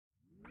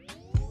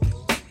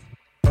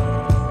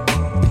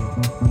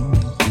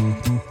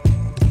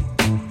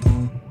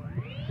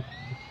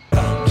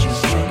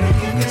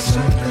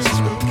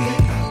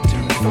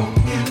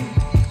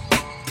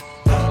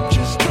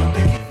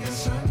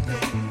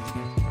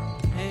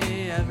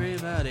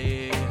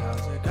everybody.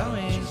 How's it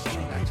going?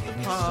 Back to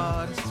the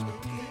pod.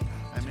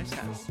 I'm Miss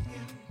House.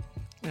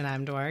 And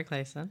I'm Dwyer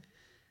Clayson.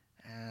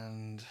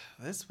 And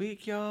this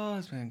week, y'all,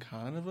 has been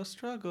kind of a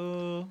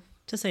struggle.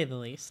 To say the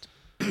least.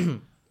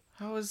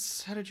 How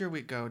did your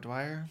week go,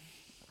 Dwyer?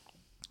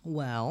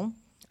 Well,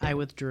 I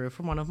withdrew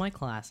from one of my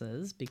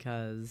classes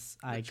because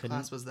I couldn't. Which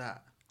class was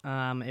that?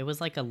 It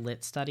was like a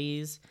lit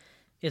studies.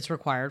 It's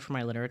required for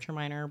my literature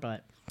minor,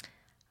 but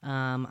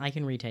I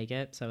can retake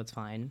it, so it's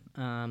fine.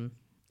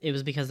 It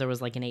was because there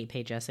was like an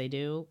 8-page essay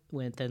due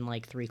within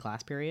like 3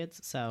 class periods,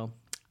 so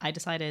I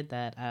decided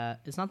that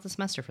it's not the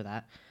semester for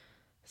that.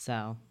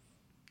 So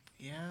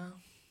Yeah,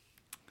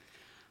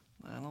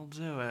 that'll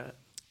do it.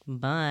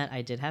 But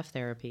I did have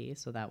therapy,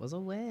 so that was a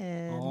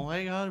win. Oh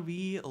my god,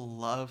 we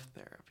love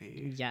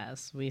therapy.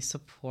 Yes, we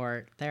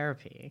support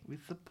therapy. We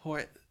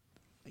support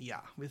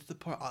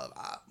all of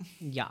that.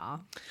 Yeah.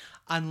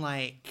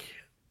 Unlike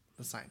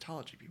the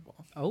Scientology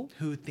people. Oh.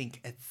 Who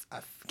think it's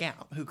a scam,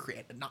 who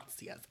created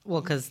Nazism. Well,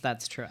 because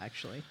that's true,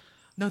 actually.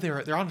 No,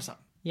 they're onto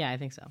something. Yeah, I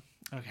think so.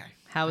 Okay.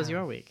 How was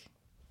your week?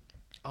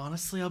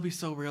 Honestly, I'll be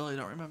so real, I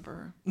don't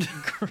remember.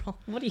 Girl,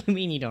 what do you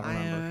mean you don't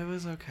remember? It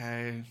was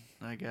okay,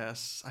 I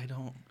guess. I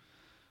don't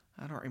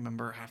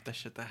remember half the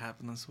shit that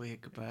happened this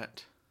week,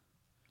 but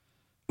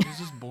it was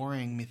just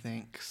boring,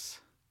 methinks.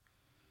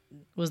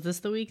 Was this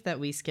the week that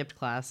we skipped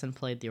class and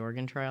played the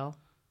Oregon Trail?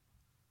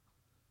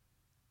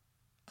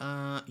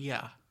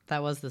 Yeah.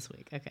 That was this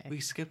week. Okay. We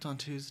skipped on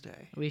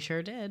Tuesday. We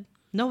sure did.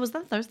 No, was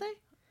that Thursday?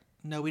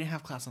 No, we didn't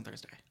have class on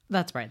Thursday.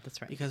 That's right.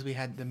 Because we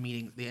had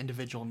the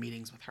individual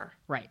meetings with her.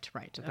 Right.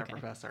 With our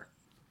professor.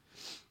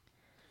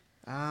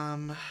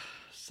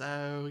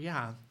 So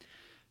yeah.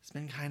 It's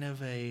been kind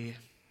of a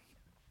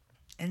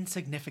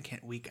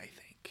insignificant week, I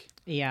think.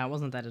 Yeah, it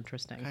wasn't that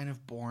interesting. Kind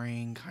of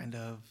boring, kind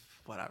of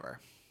whatever.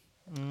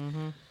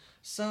 Mm-hmm.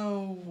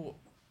 So,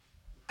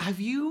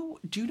 do you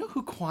know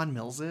who Quan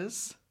Mills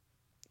is?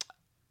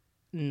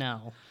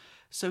 No.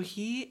 So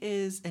he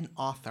is an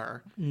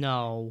author.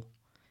 No.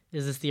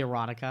 Is this the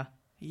erotica?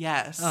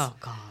 Yes. Oh,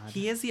 God.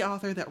 He is the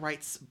author that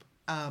writes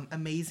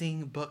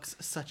amazing books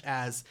such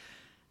as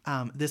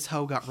This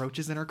Hoe Got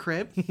Roaches in Her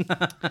Crib,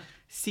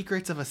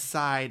 Secrets of a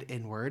Side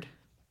Inward,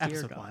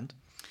 episode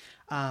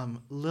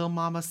 1, Lil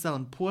Mama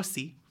Selling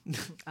Pussy,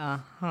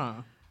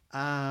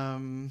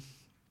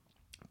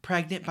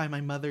 Pregnant by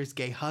My Mother's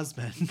Gay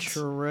Husband.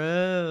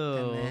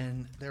 True.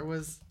 And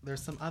then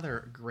there's some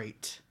other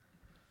great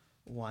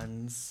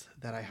ones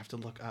that I have to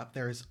look up.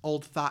 There's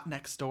Old Thot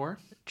Next Door.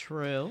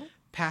 True.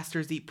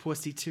 Pastors Eat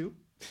Pussy Too.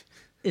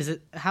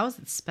 How is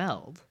it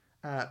spelled?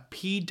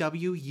 Pwussy.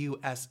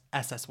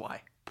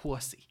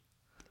 Pussy.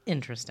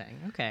 Interesting.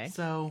 Okay.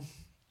 So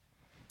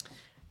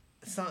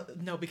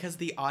no, because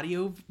the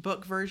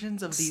audiobook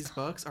versions of these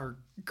books are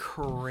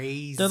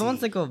crazy. They're the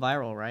ones that go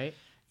viral, right?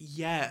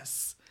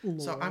 Yes.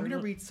 Lord. So I'm gonna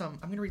read some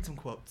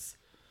quotes.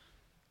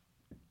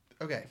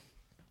 Okay.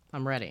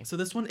 I'm ready. So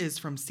this one is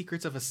from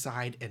Secrets of a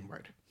Side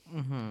Inward.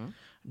 Mm-hmm.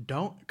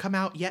 Don't come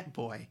out yet,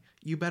 boy.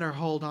 You better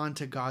hold on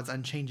to God's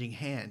unchanging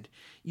hand.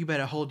 You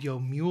better hold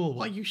your mule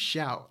while you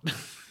shout.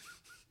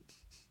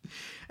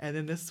 And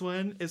then this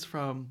one is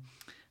from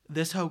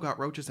This Hoe Got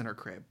Roaches in Her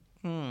Crib.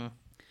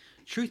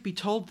 Truth be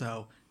told,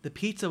 though, the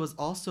pizza was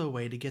also a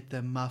way to get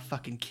them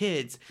motherfucking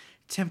kids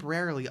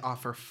temporarily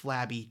off her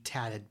flabby,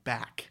 tatted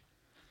back.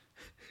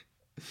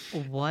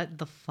 What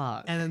the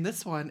fuck? And then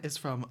this one is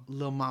from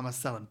Lil Mama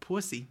Selling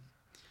Pussy.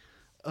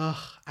 Ugh,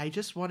 I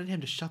just wanted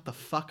him to shut the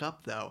fuck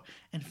up, though,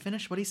 and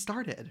finish what he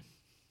started.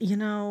 You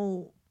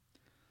know,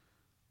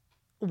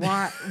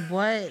 what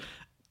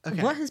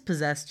Okay. What has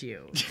possessed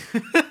you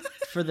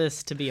for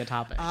this to be a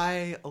topic?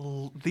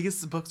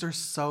 These books are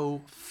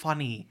so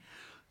funny.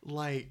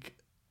 Like,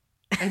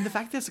 and the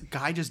fact this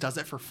guy just does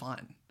it for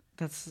fun.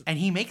 And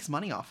he makes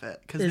money off it.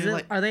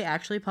 Are they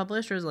actually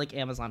published or is it like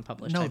Amazon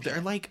published? No,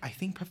 they're like, I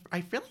feel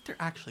like they're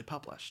actually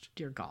published.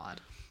 Dear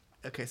God.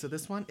 Okay, so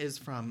this one is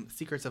from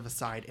Secrets of a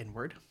Side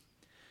Inward.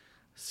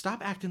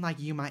 Stop acting like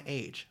you my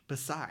age.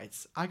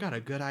 Besides, I got a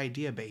good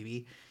idea,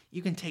 baby.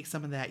 You can take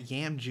some of that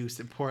yam juice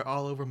and pour it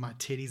all over my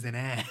titties and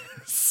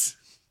ass.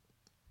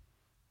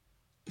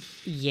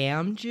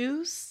 Yam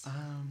juice?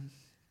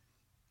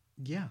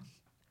 Yeah.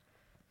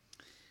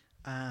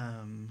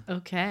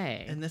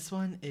 Okay. And this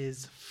one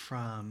is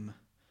from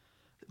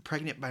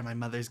Pregnant by My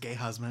Mother's Gay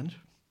Husband.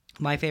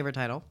 My favorite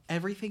title.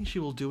 Everything she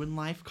will do in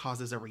life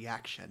causes a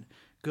reaction,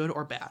 good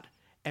or bad.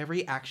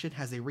 Every action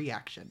has a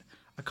reaction,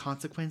 a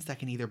consequence that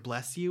can either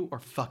bless you or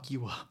fuck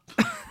you up.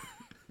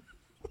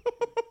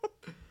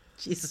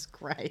 Jesus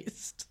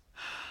Christ.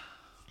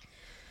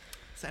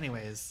 So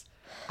anyways,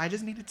 I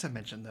just needed to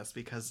mention this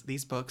because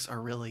these books are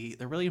really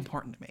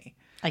important to me.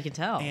 I can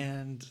tell.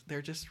 And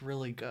they're just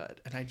really good.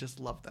 And I just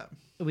love them.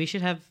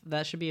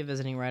 That should be a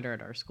visiting writer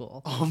at our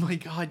school. Oh my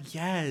God,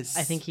 yes.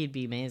 I think he'd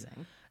be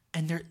amazing.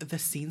 And the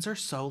scenes are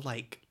so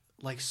like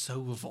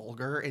so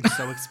vulgar and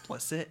so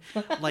explicit.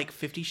 Like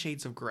 50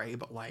 Shades of Grey,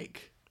 but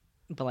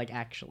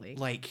actually.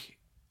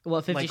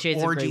 Well, 50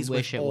 Shades of Grey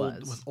wish it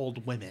was. With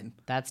old women.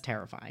 That's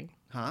terrifying.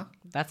 Huh?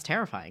 That's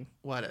terrifying.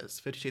 What is?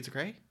 50 Shades of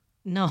Grey?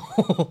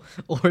 No.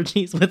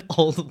 Orgies with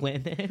old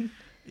women.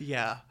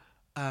 Yeah.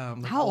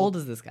 Like How old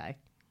is this guy?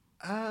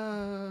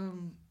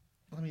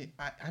 Let me.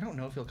 I don't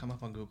know if he'll come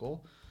up on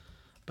Google,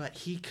 but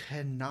he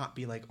cannot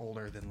be like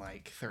older than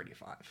like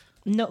 35.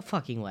 No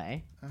fucking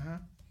way.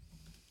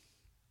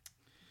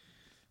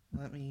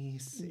 Let me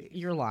see.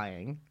 You're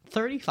lying.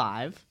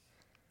 35?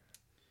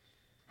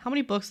 How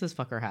many books does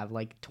this fucker have?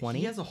 Like 20?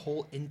 He has a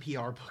whole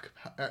NPR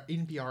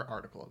NPR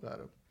article about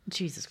him.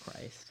 Jesus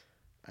Christ.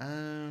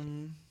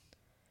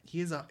 He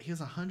has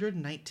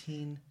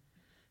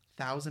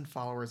 119,000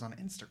 followers on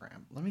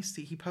Instagram. Let me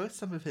see. He posts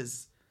some of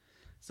his.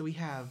 So we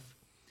have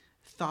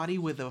Thotty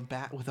with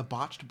a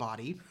botched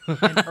body,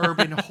 an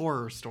urban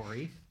horror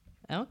story.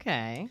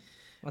 Okay.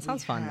 That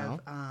sounds fun, though.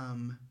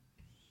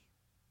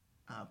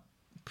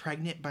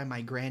 Pregnant by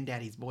my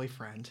granddaddy's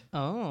boyfriend.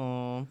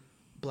 Oh.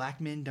 Black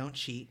men don't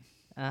cheat.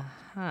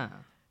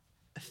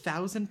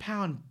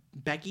 1,000-pound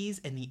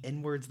Becky's and the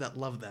N-words that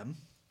love them.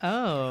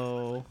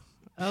 Oh.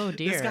 Oh,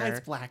 dear. This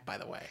guy's black, by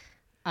the way.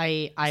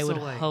 I would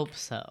hope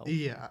so.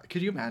 Yeah.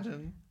 Could you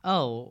imagine?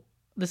 Oh,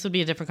 this would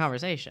be a different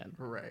conversation.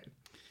 Right.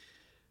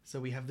 So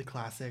we have the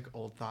classic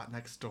Old Thot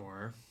Next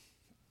Door.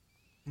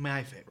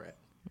 My favorite.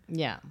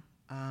 Yeah.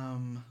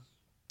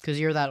 Because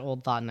you're that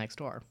old thought next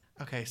door.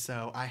 Okay,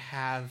 so I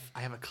have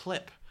a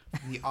clip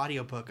from the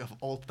audiobook of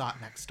Old Thot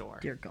Next Door.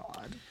 Dear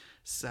God.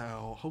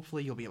 So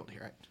hopefully you'll be able to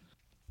hear it.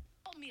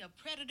 Call me a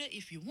predator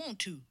if you want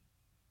to,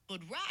 but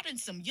riding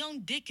some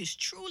young dick is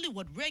truly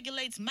what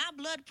regulates my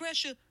blood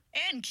pressure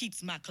and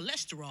keeps my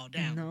cholesterol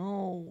down.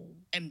 No.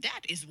 And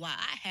that is why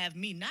I have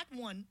me not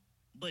one,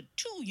 but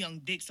 2 young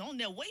dicks on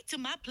their way to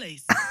my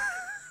place.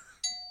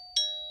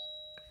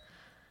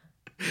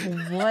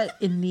 What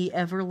in the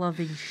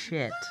ever-loving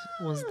shit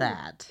was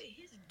that?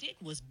 His dick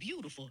was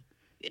beautiful.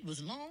 It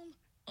was long,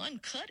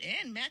 uncut,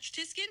 and matched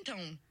his skin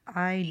tone.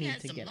 I He need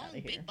had to some get long, out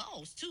of here. big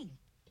balls, too.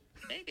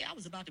 Baby, I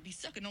was about to be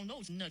sucking on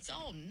those nuts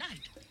all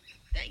night.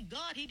 Thank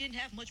God he didn't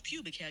have much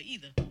pubic hair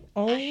either.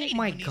 Oh I hated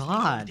my when these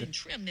God. niggas didn't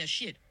trim their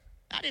shit.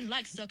 I didn't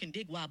like sucking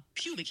dick while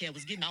pubic hair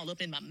was getting all up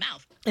in my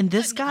mouth. And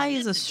this Cutting up my guy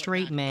is a lips and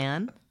straight whatnot.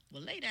 man?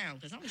 Well, lay down,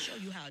 because I'm going to show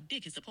you how a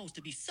dick is supposed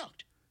to be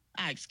sucked.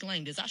 I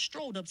exclaimed as I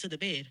strolled up to the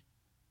bed.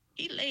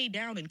 He laid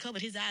down and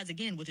covered his eyes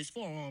again with his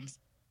forearms.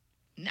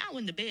 Now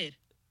in the bed,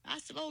 I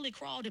slowly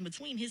crawled in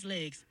between his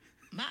legs.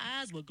 My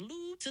eyes were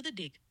glued to the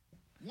dick.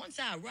 Once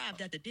I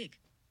arrived at the dick,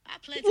 I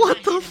planted What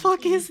my the head in fuck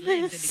between is his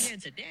legs this?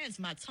 and began to dance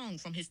my tongue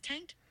from his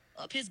taint,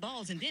 up his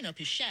balls, and then up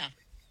his shaft.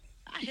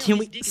 I held Can his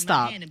we dick in my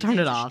stop? hand and Turn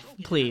began it to off, stroke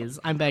it. please.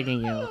 I'm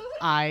begging you.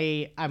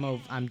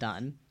 I'm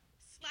done.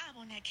 Slob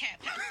on that cat,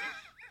 Pastor.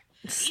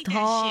 Eat that shit,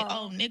 Stop.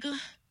 old nigga.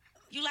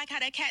 You like how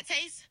that cat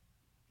tastes?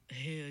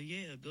 Hell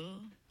yeah,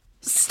 girl.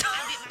 Stop.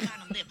 I bit my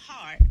bottom lip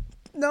hard.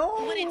 No.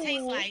 What it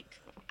tastes like?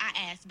 I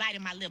asked,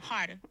 biting my lip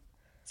harder.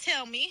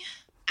 Tell me,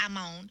 I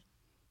moaned.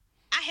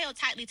 I held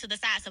tightly to the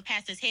sides of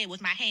Pastor's head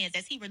with my hands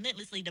as he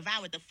relentlessly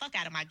devoured the fuck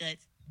out of my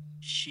guts.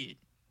 Shit,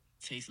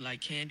 tastes like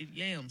candied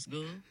yams,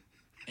 girl.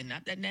 And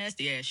not that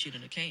nasty ass shit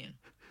in a can.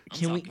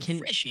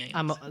 Fresh yams.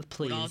 With all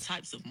Please.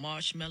 types of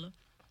marshmallow,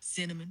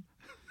 cinnamon,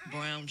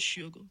 brown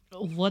sugar.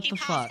 What He the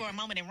paused fuck? for a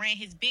moment and ran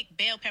his big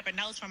bell pepper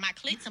nose from my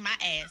clit to my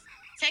ass,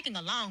 taking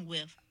a long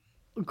whiff.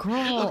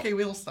 Girl. Okay,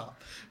 we'll stop.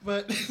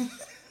 But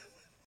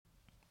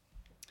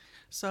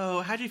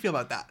so, how did you feel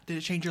about that? Did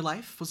it change your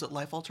life? Was it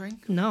life altering?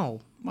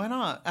 No. Why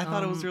not? I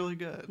thought it was really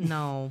good.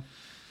 No.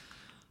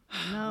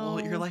 No.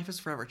 Well, your life is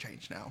forever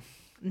changed now.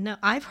 No,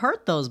 I've heard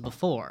those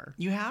before.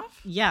 You have?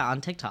 Yeah,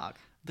 on TikTok.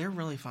 They're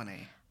really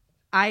funny.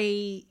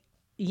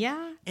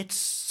 Yeah, It's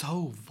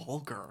so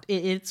vulgar,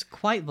 it's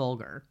quite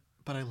vulgar.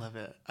 but I love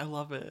it. I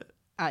love it.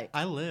 I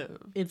I live.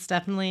 It's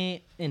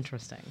definitely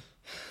interesting.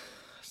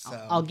 So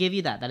I'll give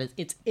you that.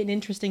 It's an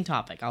interesting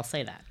topic. I'll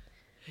say that.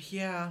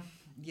 yeah,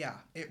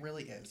 it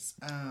really is.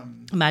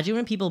 Imagine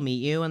when people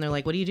meet you and they're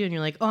like, "What do you do?" And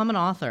you're like, "Oh, I'm an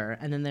author."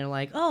 And then they're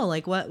like, "Oh,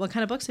 like what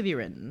kind of books have you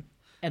written?"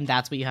 And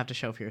that's what you have to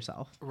show for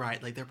yourself.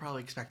 Right, like they're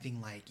probably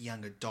expecting like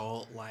young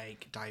adult,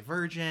 like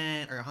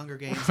Divergent or Hunger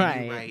Games. Right.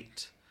 And you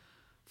write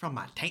from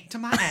my taint to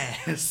my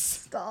ass.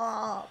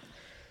 Stop.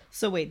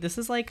 So wait, this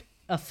is like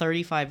a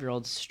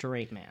 35-year-old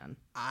straight man.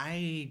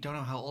 I don't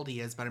know how old he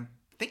is, but I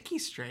think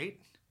he's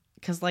straight.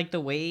 Because like the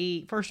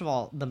way, first of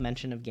all, the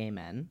mention of gay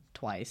men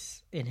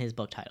twice in his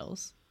book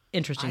titles.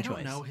 Interesting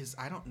choice.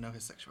 I don't know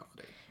his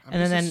sexuality. I'm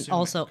And just then assuming.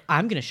 also,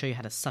 I'm gonna show you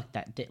how to suck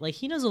that dick. Like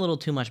he knows a little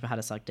too much about how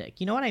to suck dick.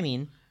 You know what I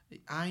mean?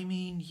 I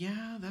mean,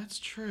 yeah, that's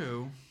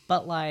true.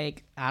 But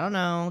like, I don't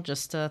know,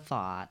 just a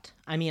thought.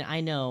 I mean,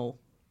 I know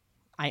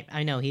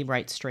he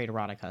writes straight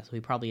erotica, so he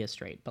probably is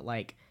straight. But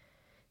like,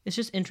 it's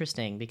just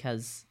interesting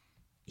because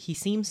he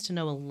seems to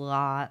know a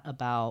lot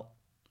about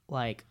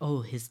like,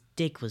 oh, his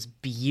dick was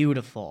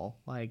beautiful.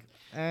 Like,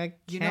 okay.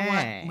 You know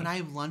what? When I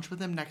have lunch with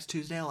him next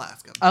Tuesday, I'll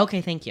ask him.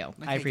 Okay, thank you.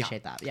 I Okay,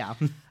 appreciate that. Yeah.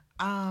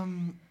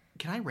 Can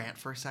I rant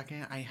for a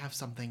second? I have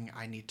something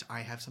I need to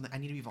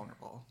be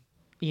vulnerable.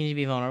 You need to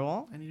be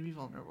vulnerable. I need to be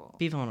vulnerable.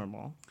 Be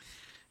vulnerable.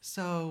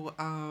 So,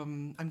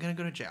 I'm gonna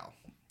go to jail.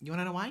 You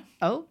wanna know why?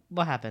 Oh,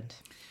 what happened?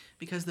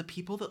 Because the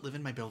people that live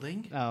in my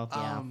building, Oh,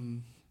 yeah.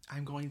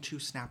 I'm going to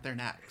snap their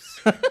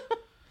necks.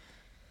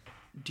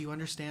 Do you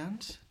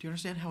understand? Do you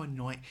understand how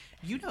annoying?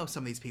 You know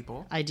some of these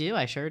people. I do.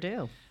 I sure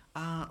do.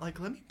 Like,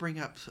 let me bring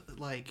up,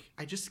 like,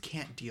 I just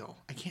can't deal.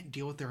 I can't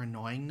deal with their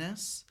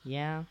annoyingness.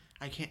 Yeah.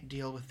 I can't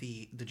deal with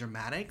the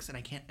dramatics, and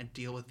I can't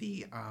deal with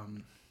the,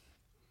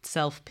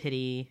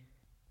 self-pity.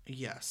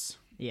 Yes.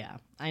 Yeah.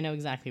 I know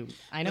exactly.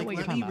 I know like, what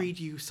you're talking about. Let me read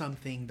you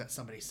something that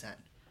somebody sent.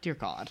 Dear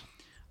God.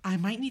 I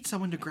might need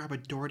someone to grab a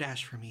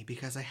DoorDash for me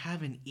because I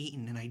haven't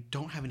eaten and I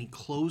don't have any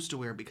clothes to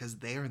wear because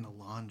they're in the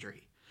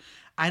laundry.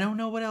 I don't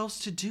know what else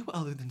to do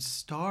other than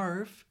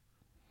starve.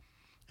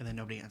 And then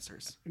nobody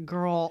answers.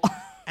 Girl.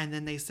 And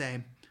then they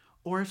say,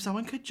 or if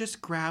someone could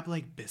just grab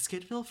like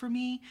Biscuitville for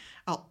me,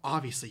 I'll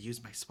obviously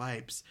use my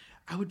swipes.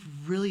 I would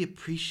really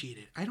appreciate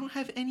it. I don't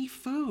have any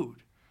food.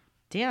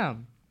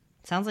 Damn.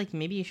 Sounds like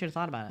maybe you should have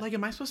thought about it. Like,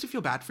 am I supposed to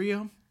feel bad for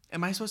you?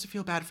 Am I supposed to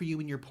feel bad for you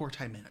in your poor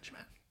time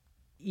management?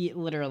 Yeah,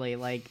 literally,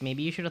 like,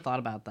 maybe you should have thought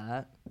about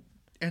that.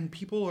 And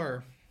people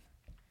are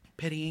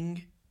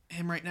pitying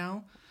him right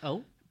now.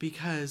 Oh?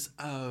 Because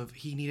of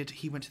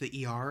he went to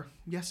the ER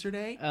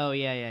yesterday. Oh,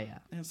 yeah.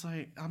 And it's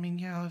like, I mean,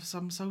 yeah,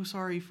 I'm so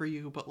sorry for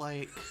you, but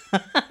like,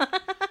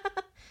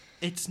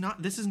 this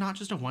is not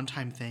just a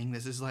one-time thing.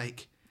 This is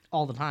like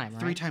all the time,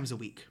 right? 3 times a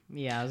week.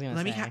 Yeah, I was gonna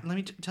say. Let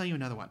me tell you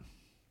another one.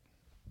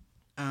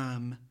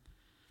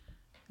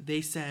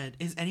 They said,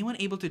 is anyone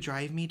able to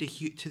drive me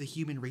to the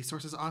Human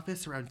Resources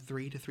office around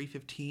 3 to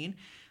 3:15?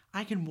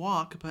 I can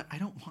walk, but I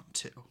don't want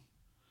to.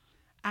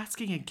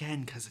 Asking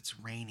again because it's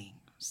raining.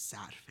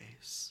 Sad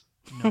face.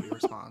 Nobody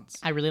responds.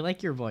 I really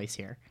like your voice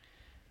here.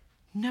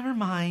 Never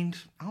mind.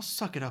 I'll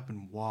suck it up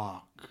and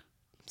walk.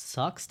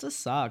 Sucks to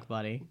suck,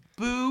 buddy.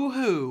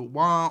 Boo-hoo.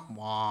 Womp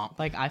womp.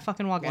 Like, I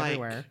fucking walk Like,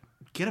 everywhere.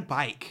 Get a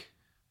bike.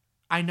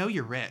 I know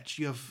you're rich.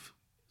 You have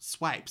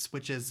swipes,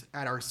 which is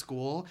at our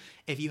school.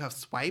 If you have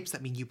swipes,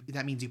 that means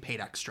you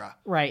paid extra.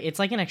 Right. It's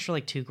like an extra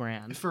like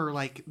 $2,000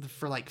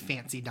 for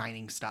fancy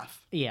dining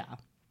stuff. Yeah.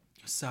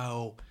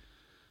 So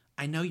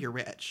I know you're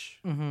rich.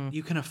 Mm-hmm.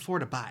 You can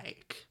afford a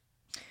bike.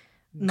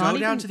 Not Go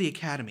down even- to the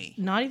academy.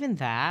 Not even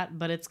that,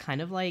 but it's kind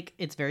of like,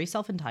 it's very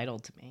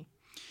self-entitled to me.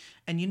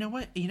 And you know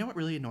what? You know what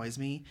really annoys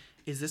me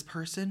is this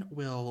person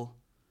will,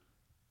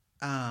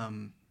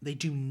 they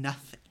do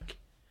nothing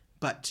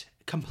but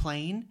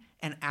complain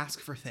and ask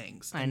for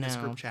things in this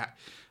group chat.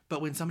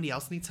 But when somebody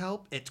else needs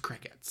help, it's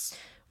crickets.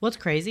 What's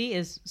crazy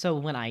is, so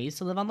when I used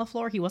to live on the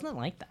floor, he wasn't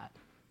like that.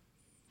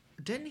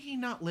 Didn't he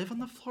not live on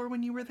the floor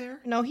when you were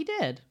there? No, he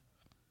did.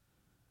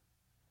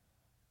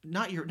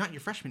 Not your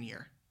freshman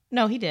year.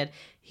 No, he did.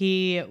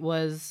 He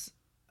was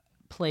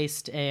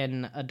placed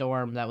in a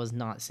dorm that was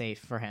not safe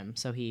for him,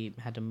 so he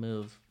had to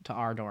move to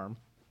our dorm.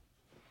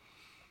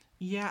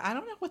 Yeah, I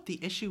don't know what the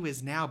issue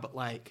is now, but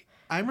like,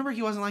 I remember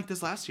he wasn't like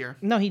this last year.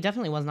 No, he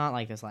definitely was not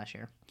like this last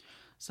year.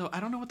 So I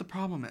don't know what the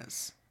problem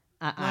is.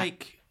 I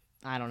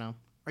don't know.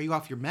 Are you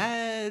off your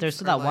meds? There's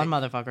that one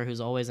motherfucker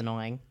who's always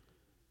annoying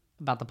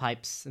about the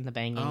pipes and the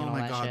banging and all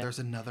that shit. Oh my god, there's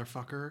another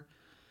fucker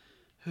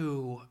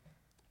who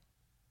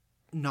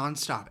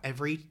nonstop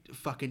every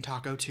fucking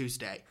Taco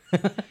Tuesday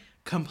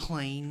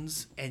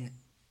complains and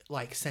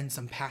like sends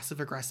some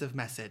passive aggressive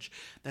message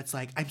that's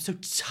like, I'm so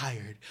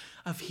tired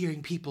of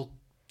hearing people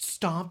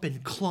stomp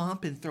and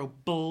clomp and throw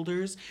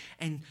boulders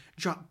and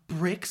drop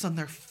bricks on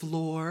their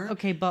floor.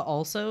 Okay, but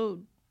also,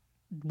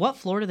 what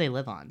floor do they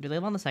live on? Do they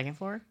live on the second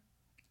floor?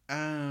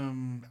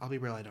 I'll be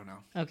real, I don't know.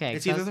 Okay.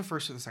 It's either the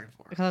first or the second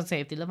floor. Because I'd say,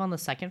 if they live on the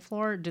second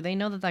floor, do they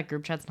know that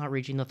group chat's not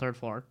reaching the third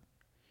floor?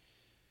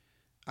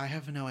 I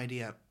have no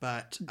idea,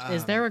 but...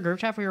 is there a group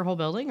chat for your whole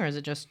building, or is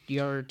it just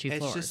your 2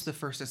 floors? It's just the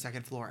first and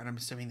second floor, and I'm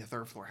assuming the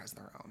third floor has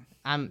their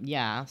own.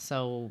 Yeah,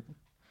 so...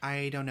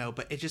 I don't know,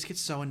 but it just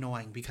gets so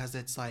annoying because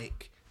it's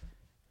like...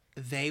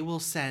 They will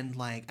send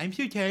like, I'm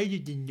so tired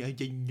of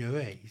the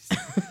noise.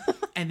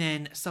 And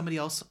then somebody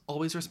else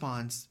always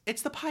responds,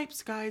 it's the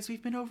pipes, guys.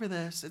 We've been over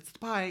this. It's the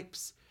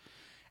pipes.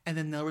 And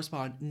then they'll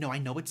respond, no, I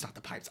know it's not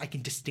the pipes. I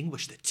can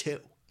distinguish the two.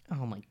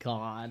 Oh my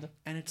god.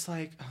 And it's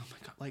like, oh my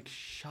god, like,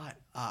 shut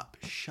up.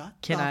 Shut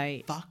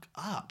fuck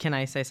up. Can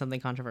I say something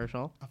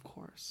controversial? Of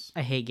course.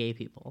 I hate gay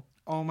people.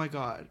 Oh my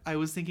god. I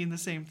was thinking the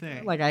same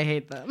thing. Like, I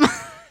hate them.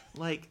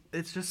 Like,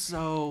 it's just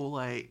so,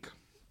 like...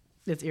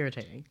 It's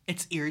irritating.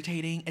 It's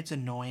irritating. It's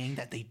annoying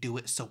that they do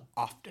it so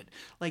often.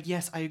 Like,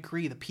 yes, I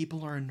agree. The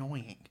people are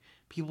annoying.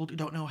 People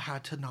don't know how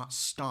to not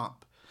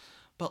stomp.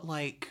 But,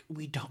 like,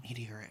 we don't need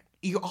to hear it.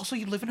 You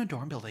live in a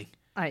dorm building.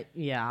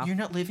 Yeah. You're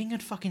not living in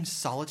fucking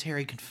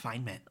solitary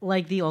confinement.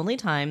 Like, the only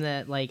time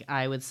that, like,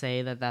 I would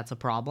say that that's a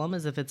problem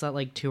is if it's at,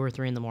 like, 2 or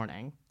 3 in the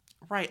morning.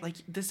 Right. Like,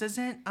 this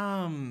isn't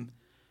a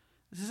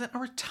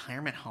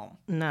retirement home.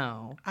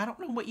 No. I don't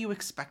know what you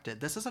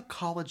expected. This is a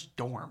college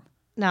dorm.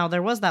 Now,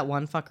 there was that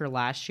one fucker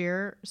last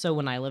year, so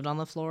when I lived on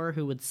the floor,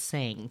 who would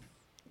sing.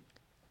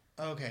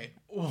 Okay.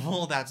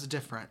 Well, that's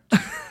different.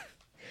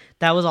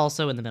 That was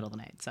also in the middle of the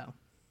night, so.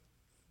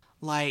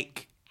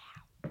 Like,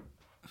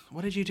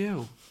 what did you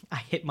do? I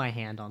hit my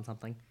hand on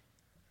something.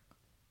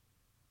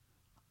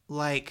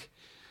 Like,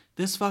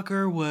 This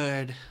fucker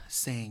would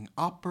sing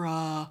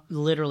opera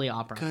Literally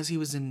opera. because he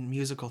was in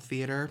musical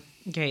theater.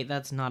 Okay,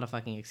 that's not a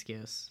fucking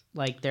excuse.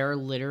 Like, there are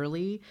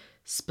literally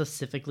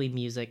specifically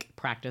music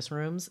practice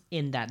rooms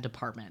in that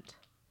department.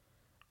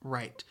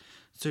 Right.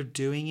 So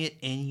doing it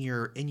in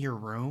your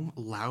room,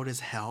 loud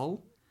as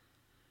hell.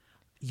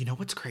 You know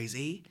what's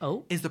crazy?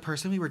 Oh? Is the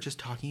person we were just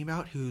talking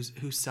about who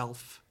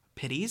self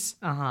pities.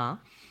 Uh-huh.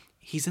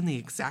 He's in the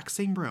exact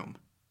same room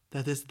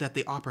that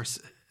the opera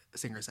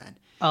singer's in.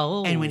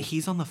 Oh. And when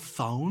he's on the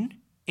phone,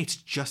 it's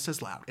just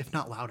as loud, if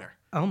not louder,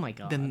 Oh my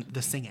god. than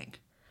the singing.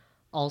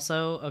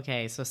 Also,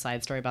 okay, so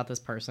side story about this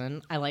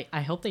person.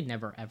 I hope they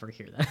never ever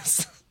hear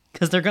this.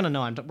 Because they're gonna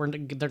know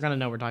they're gonna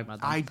know we're talking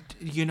about them.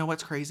 You know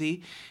what's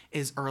crazy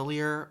is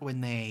earlier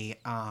when they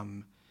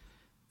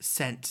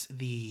sent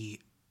the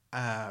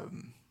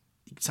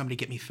somebody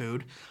get me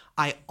food,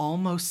 I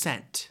almost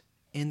sent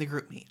in the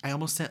group meet. I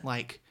almost sent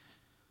like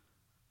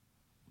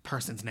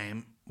person's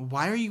name.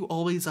 Why are you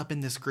always up in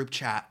this group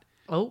chat?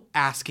 Oh,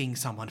 asking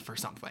someone for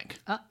something?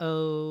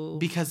 uh-oh.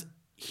 Because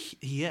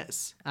he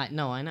is.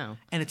 No, I know.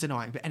 And it's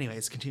annoying. But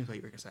anyways, continue what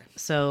you were gonna say.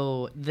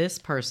 So this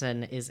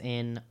person is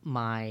in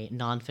my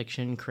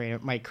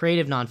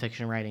creative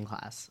nonfiction writing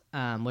class,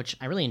 which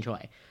I really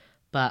enjoy.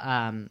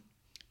 But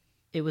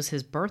it was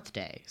his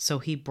birthday, so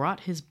he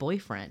brought his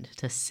boyfriend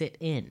to sit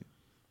in.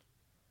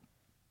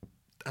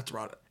 That's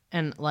right.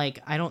 And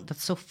like,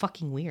 that's so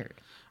fucking weird.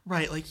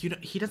 Right, like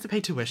he doesn't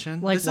pay tuition.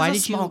 Like, this why is a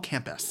did small you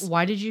campus?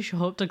 Why did you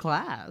show up to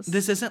class?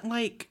 This isn't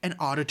like an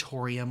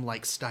auditorium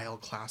like style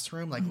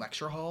classroom, like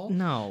lecture hall.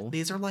 No.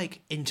 These are like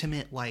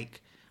intimate,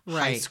 like high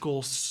Right.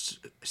 school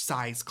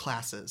size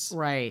classes.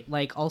 Right.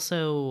 Like,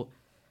 also,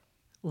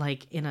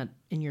 like in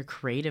your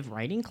creative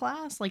writing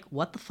class, like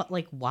what the fuck?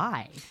 Like,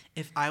 why?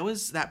 If I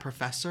was that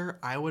professor,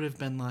 I would have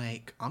been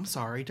like, I'm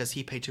sorry, does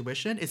he pay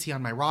tuition? Is he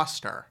on my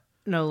roster?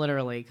 No,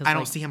 literally. 'Cause, I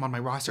don't like, see him on my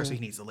roster, so he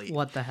needs to leave.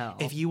 What the hell?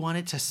 If you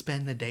wanted to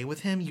spend the day with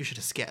him, you should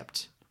have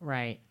skipped.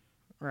 Right.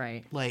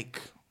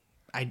 Like,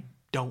 I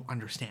don't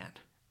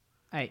understand.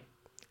 I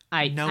No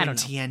I don't know.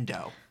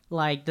 entiendo.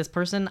 Like, this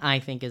person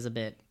I think is a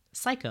bit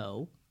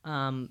psycho,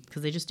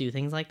 because they just do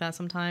things like that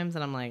sometimes,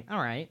 and I'm like, all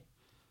right,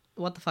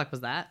 what the fuck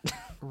was that?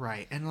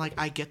 Right. And, like,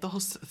 I get the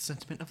whole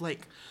sentiment of,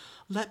 like,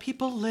 let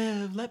people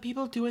live, let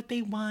people do what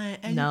they want.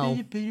 And No.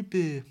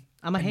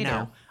 I'm a And hater.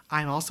 No,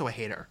 I'm also a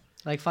hater.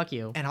 Like, fuck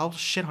you. And I'll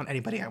shit on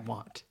anybody I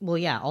want. Well,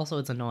 yeah, also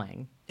it's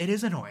annoying. It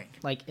is annoying.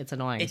 Like, it's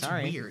annoying. It's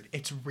Sorry. weird.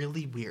 It's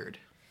really weird.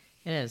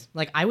 It is.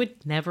 Like, I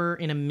would never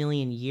in a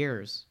million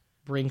years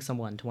bring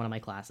someone to one of my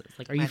classes.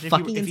 Like, are you Imagine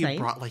fucking if insane? you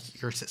brought,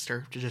 like, your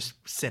sister to just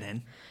sit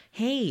in.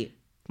 Hey,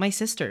 my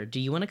sister, do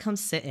you want to come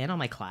sit in on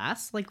my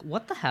class? Like,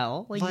 what the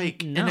hell?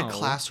 Like, no. in a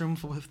classroom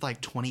with,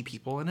 like, 20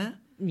 people in it?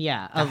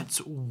 Yeah.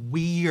 That's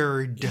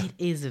weird. It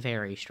is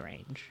very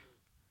strange.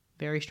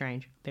 Very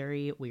strange.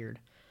 Very weird.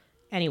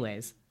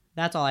 Anyways,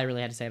 that's all I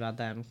really had to say about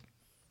them.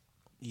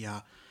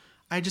 Yeah.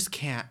 I just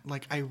can't.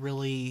 Like, I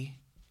really...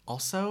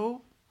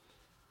 Also,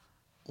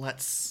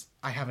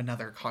 I have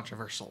a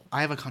controversial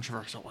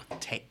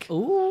take.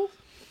 Ooh.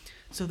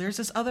 So there's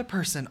this other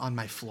person on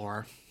my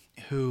floor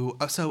who...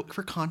 So,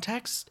 for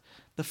context,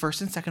 the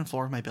first and second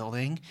floor of my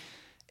building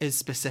is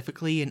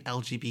specifically an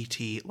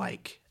LGBT,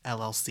 like,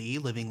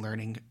 LLC, living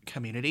learning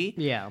community.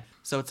 Yeah.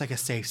 So it's like a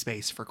safe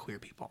space for queer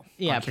people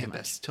Yeah, on pretty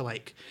campus to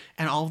like,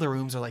 and all of the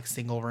rooms are like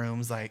single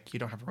rooms. Like you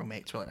don't have a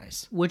roommate. It's really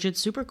nice. Which it's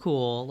super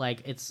cool.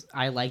 Like,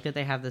 I like that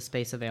they have this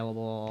space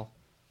available.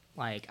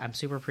 Like, I'm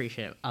super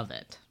appreciative of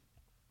it.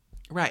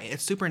 Right.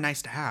 It's super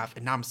nice to have.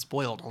 And now I'm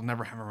spoiled. I'll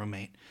never have a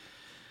roommate.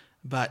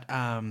 But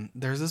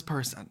there's this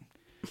person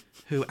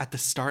who at the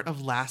start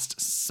of last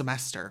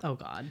semester Oh,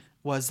 God.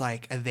 was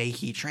like a they,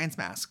 he trans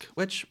mask,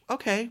 which,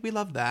 okay, we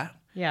love that.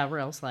 Yeah,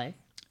 real slay.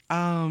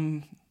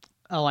 Um,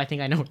 Oh, I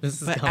think I know where this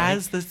is But going.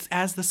 as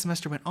the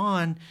semester went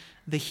on,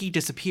 the he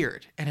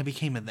disappeared and it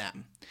became a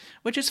them,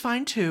 which is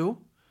fine too.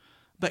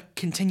 But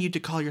continued to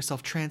call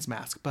yourself trans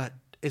mask. But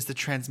is the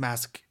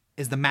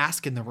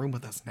mask in the room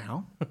with us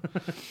now?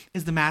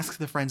 Is the mask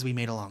the friends we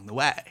made along the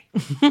way?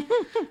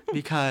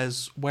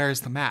 Because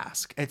where's the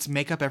mask? It's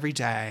makeup every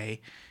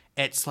day.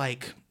 It's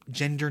like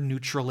gender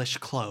neutral-ish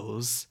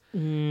clothes.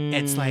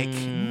 It's like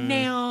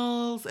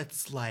nails.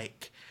 It's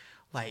like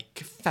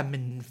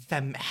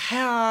femme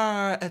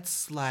hair.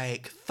 It's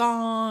like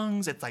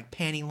thongs. It's like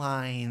panty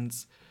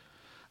lines.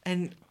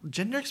 And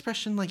gender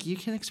expression, like, you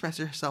can express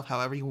yourself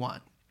however you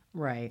want.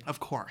 Right. Of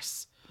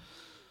course.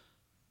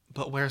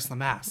 But where's the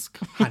mask,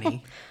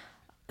 honey?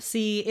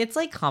 See, it's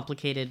like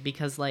complicated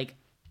because like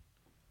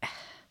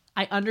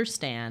I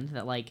understand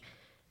that like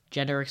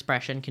gender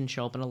expression can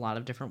show up in a lot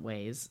of different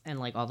ways and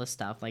like all this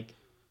stuff. Like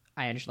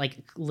I understand, like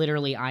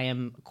literally I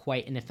am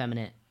quite an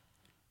effeminate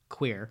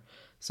queer.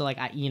 So like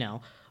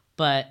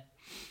but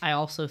I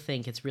also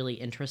think it's really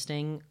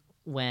interesting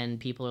when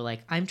people are like,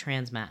 I'm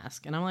trans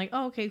mask, and I'm like,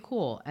 oh, okay,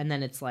 cool. And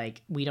then it's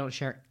like we don't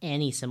share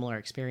any similar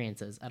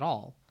experiences at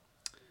all.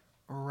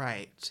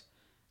 Right.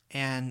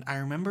 And I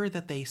remember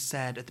that they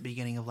said at the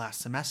beginning of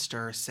last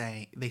semester,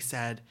 they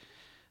said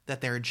that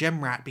they're a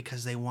gym rat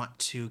because they want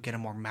to get a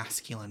more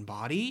masculine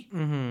body.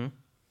 Mm-hmm.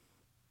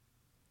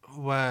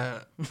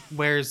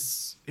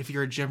 Where's if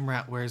you're a gym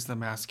rat, where's the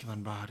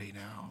masculine body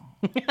now?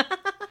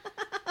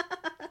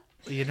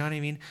 You know what I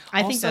mean?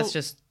 I think that's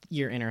just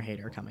your inner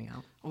hater coming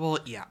out. Well,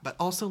 yeah, but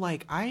also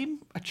like I'm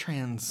a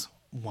trans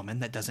woman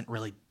that doesn't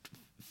really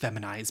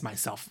feminize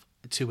myself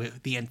to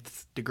the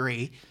nth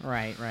degree.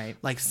 Right.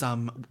 Like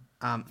some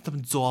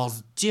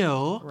dolls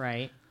do.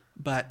 Right.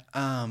 But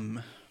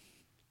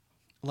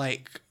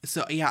like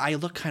so yeah, I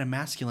look kind of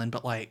masculine,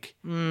 but like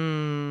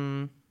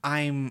I'm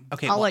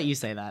okay. I'll let you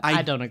say that.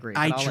 I don't agree.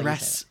 I I'll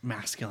dress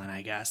masculine,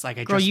 I guess. Like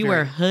I Girl, dress you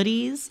wear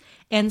hoodies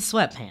and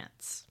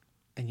sweatpants.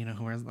 And you know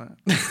who wears that?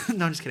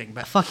 No, I'm just kidding.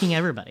 But Fucking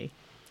everybody.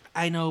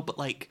 I know, but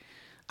like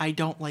I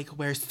don't like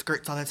wear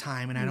skirts all the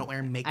time, and I don't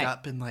wear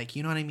makeup, and like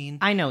you know what I mean.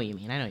 I know what you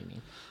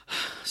mean.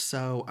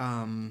 So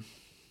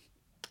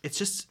it's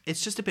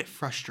just a bit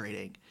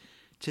frustrating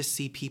to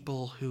see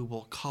people who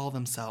will call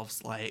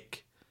themselves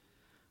like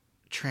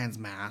trans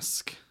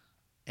mask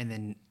and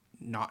then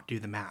not do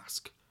the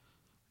mask.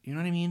 You know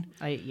what I mean?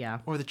 Yeah.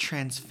 Or the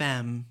trans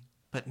femme,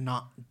 but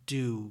not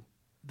do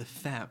the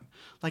femme.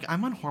 Like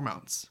I'm on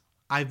hormones.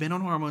 I've been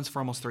on hormones for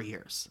almost 3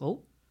 years.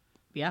 Oh,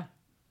 yeah.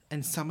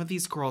 And some of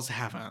these girls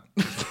haven't.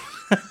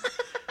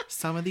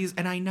 Some of these,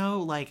 and I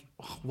know, like,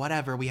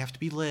 whatever, we have to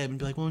be lib and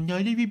be like, well,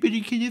 not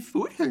everybody can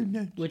afford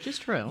hormones. Which is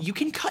true. You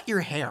can cut your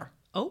hair.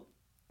 Oh.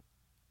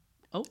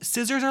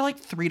 Scissors are like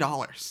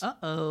 $3.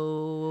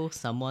 Uh-oh.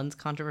 Someone's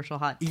controversial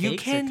hot takes You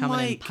can, are coming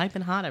in like,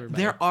 piping hot,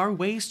 everybody. There are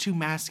ways to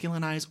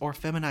masculinize or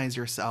feminize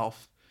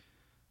yourself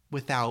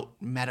without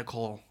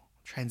medical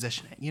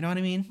transitioning. You know what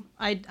I mean?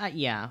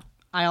 Yeah.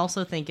 I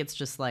also think it's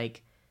just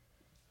like,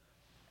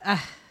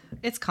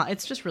 it's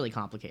just really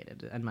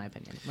complicated in my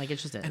opinion. Like it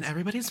just is. And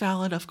everybody's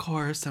valid, of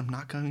course. I'm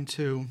not going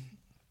to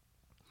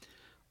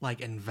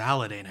like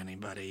invalidate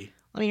anybody.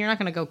 I mean, you're not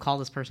going to go call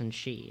this person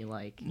she.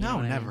 Like you know no,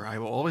 what never. I mean? I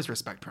will always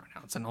respect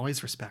pronouns and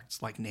always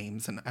respect like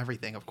names and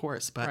everything, of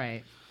course. But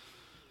right.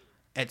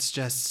 It's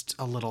just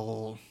a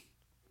little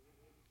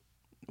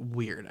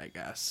weird, I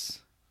guess.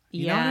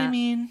 You Yeah, know what I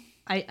mean?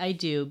 I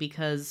do,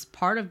 because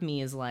part of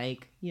me is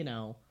like, you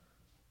know,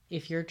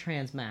 if you're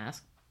trans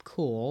mask,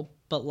 cool,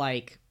 but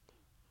like,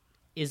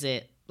 is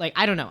it like,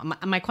 I don't know.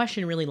 My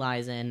question really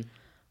lies in,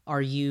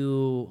 are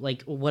you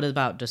like, what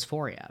about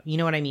dysphoria? You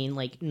know what I mean?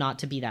 Like, not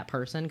to be that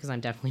person, because I'm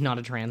definitely not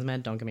a trans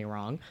med, don't get me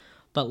wrong,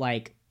 but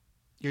like,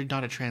 You're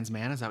not a trans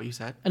man, is that what you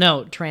said?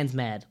 no, trans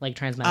med, like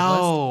trans medicalist.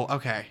 Oh,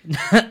 okay.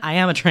 I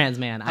am a trans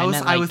man. I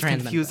was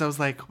trans confused. med. I was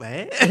like,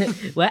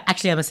 what? Well,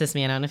 actually, I'm a cis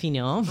man. I don't know if you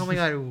know. Oh my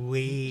god,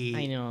 wait.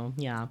 I know.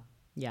 Yeah.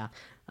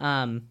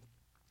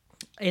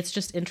 It's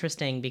just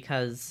interesting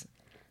because,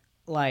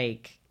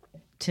 like,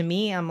 to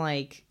me, I'm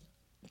like,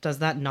 does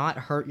that not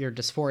hurt your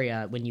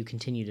dysphoria when you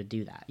continue to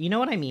do that? You know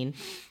what I mean?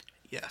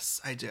 Yes,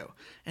 I do.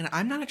 And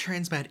I'm not a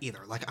trans med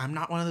either. Like, I'm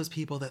not one of those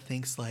people that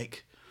thinks,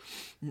 like,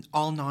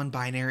 all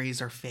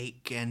non-binaries are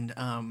fake and,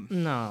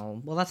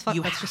 No. Well, that's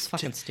just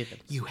fucking stupid.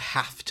 You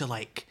have to,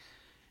 like,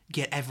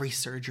 get every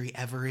surgery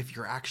ever if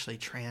you're actually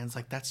trans.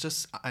 Like, that's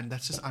just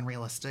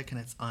unrealistic, and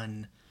it's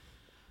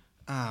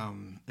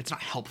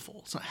not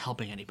helpful. It's not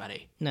helping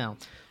anybody. No.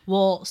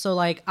 Well, so,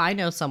 like, I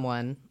know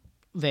someone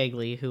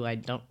vaguely who I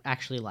don't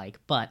actually like,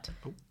 but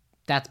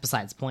that's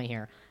besides the point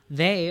here.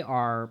 They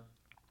are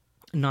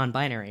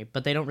non-binary,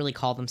 but they don't really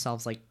call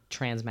themselves, like,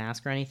 trans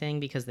mask or anything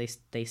because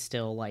they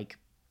still, like,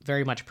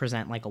 very much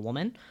present like a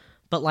woman.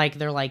 But, like,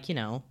 they're, like, you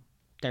know,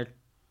 they're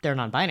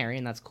non-binary,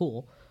 and that's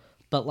cool.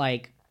 But,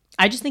 like,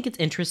 I just think it's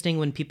interesting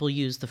when people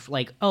use the,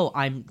 like, oh,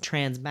 I'm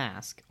trans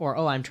mask, or,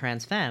 oh, I'm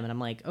trans femme, and I'm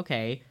like,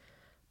 okay,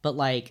 but,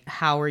 like,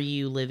 how are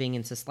you living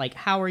in like,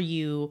 how are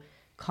you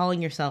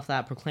calling yourself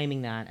that,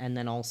 proclaiming that, and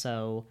then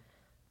also,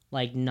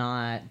 like,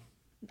 not,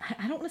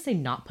 I don't want to say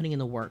not putting in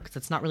the work, because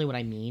that's not really what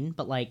I mean,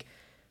 but, like,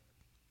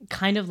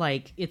 kind of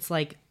like, it's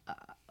like,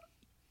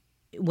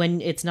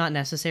 when it's not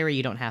necessary,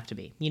 you don't have to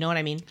be. You know what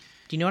I mean?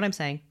 Do you know what I'm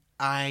saying?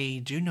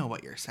 I do know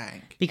what you're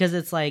saying. Because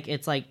it's like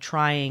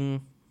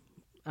trying,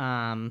 like,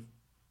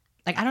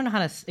 I don't know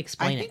how to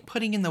explain it. I think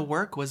putting in the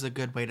work was a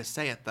good way to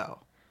say it, though.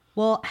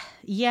 Well,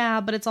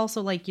 yeah, but it's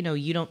also like, you know,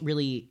 you don't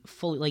really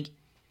fully, like,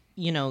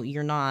 you know,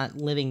 you're not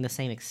living the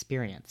same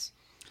experience.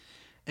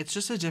 It's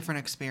just a different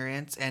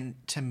experience, and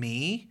to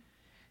me,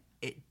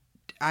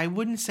 I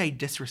wouldn't say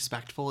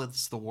disrespectful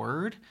is the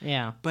word.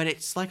 Yeah. But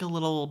it's like a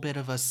little bit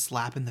of a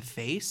slap in the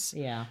face.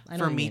 Yeah. I know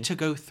for what you me mean. to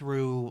go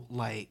through,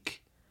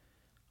 like,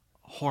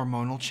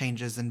 hormonal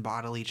changes and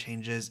bodily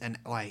changes and,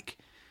 like,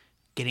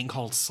 getting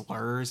called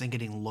slurs and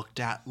getting looked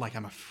at like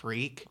I'm a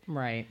freak.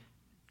 Right.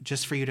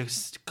 Just for you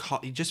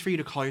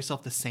to call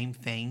yourself the same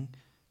thing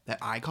that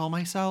I call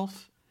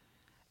myself,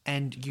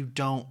 and you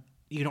don't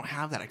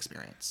have that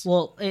experience.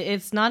 Well,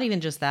 it's not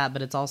even just that,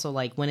 but it's also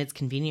like when it's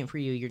convenient for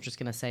you, you're just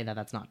going to say that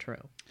that's not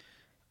true.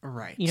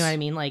 Right. You know what I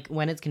mean? Like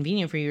when it's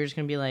convenient for you, you're just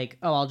going to be like,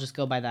 oh, I'll just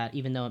go by that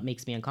even though it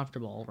makes me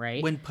uncomfortable,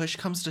 right? When push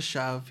comes to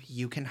shove,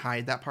 you can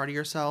hide that part of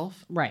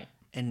yourself. Right.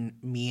 And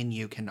me and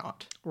you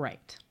cannot.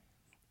 Right.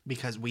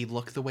 because we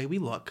look the way we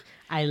look.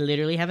 I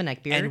literally have a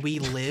neck beard. And we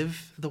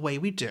live the way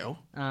we do.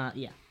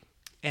 Yeah.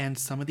 And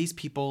some of these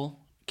people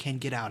can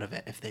get out of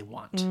it if they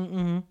want.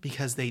 Mm-hmm.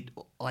 Because they,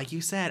 like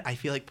you said, I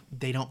feel like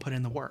they don't put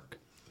in the work.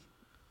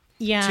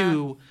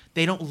 Yeah.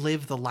 They don't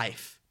live the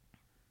life.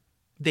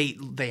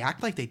 They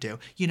act like they do.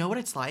 You know what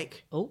it's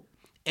like? Oh.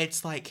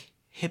 It's like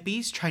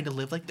hippies trying to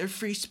live like they're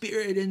free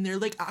spirit and they're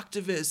like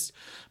activists.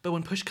 But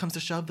when push comes to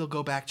shove, they'll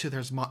go back to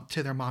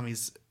their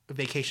mommy's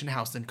vacation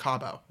house in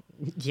Cabo.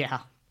 Yeah.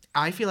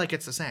 I feel like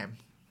it's the same.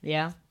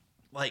 Yeah.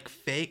 Like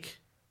fake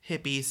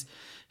hippies,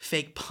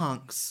 fake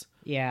punks.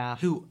 Yeah.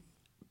 Who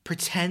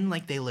pretend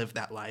like they live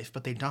that life,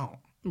 but they don't.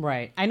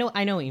 Right. I know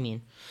what you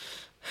mean.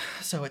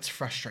 So it's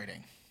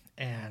frustrating.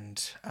 And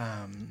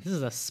this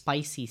is a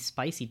spicy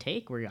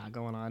take we got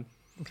going on.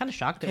 I'm kind of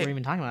shocked that we're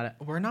even talking about it.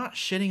 We're not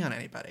shitting on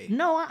anybody.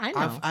 No, I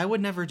know. I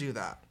would never do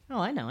that. Oh,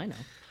 I know.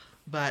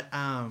 But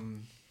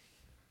I'm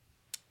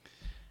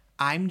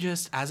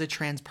just, as a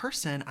trans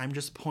person, I'm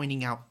just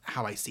pointing out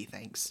how I see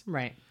things.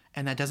 Right.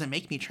 And that doesn't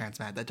make me trans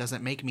mad. That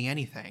doesn't make me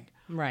anything.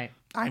 Right.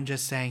 I'm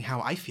just saying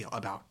how I feel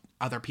about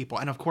other people.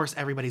 And of course,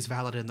 everybody's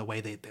valid in the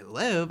way they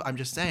live. I'm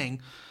just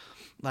saying,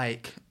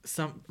 like,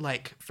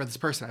 for this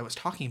person I was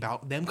talking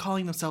about, them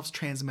calling themselves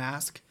trans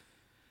mask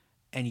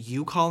and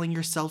you calling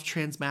yourself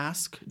trans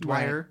mask,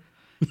 Dwyer,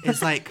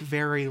 is like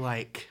very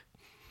like,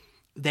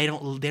 they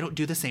don't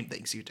do the same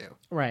things you do.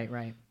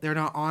 Right. They're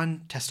not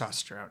on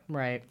testosterone.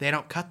 Right. They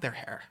don't cut their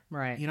hair.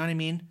 Right. You know what I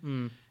mean?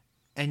 Mm.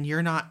 And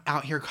you're not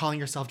out here calling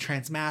yourself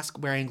trans mask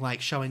wearing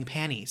like showing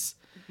panties.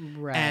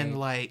 Right. And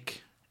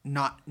like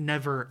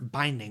never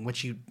binding,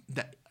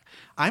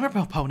 I'm a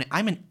proponent.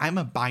 I'm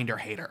a binder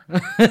hater.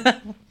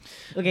 Okay,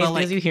 because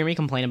like, you hear me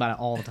complain about it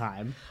all the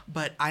time.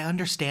 But I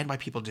understand why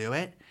people do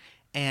it,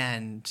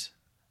 and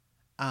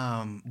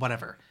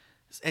whatever.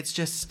 It's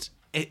just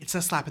it's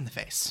a slap in the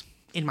face,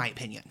 in my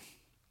opinion.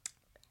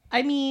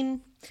 I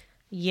mean,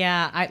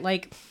 yeah, I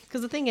like,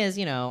 because the thing is,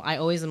 I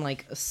always am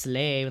like a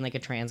slay when like a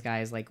trans guy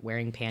is like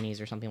wearing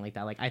panties or something like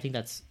that. Like, I think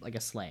that's like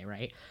a slay,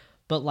 right?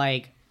 But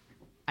like,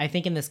 I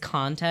think in this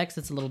context,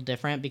 it's a little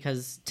different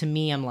because to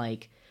me, I'm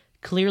like,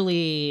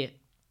 clearly,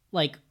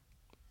 like,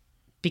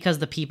 because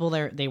the people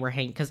there, they were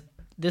hanging, because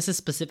this is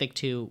specific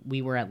to,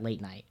 we were at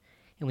late night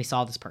and we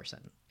saw this person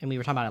and we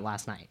were talking about it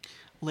last night.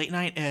 Late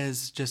night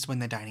is just when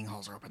the dining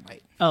halls are open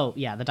late. Oh,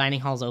 yeah. The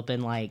dining hall's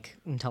open like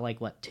until like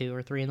what, 2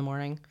 or 3 in the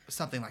morning?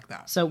 Something like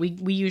that. So we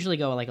usually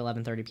go at like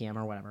 11:30 p.m.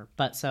 or whatever.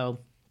 But so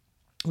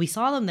we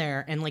saw them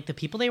there and like the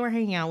people they were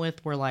hanging out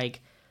with were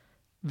like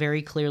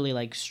very clearly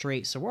like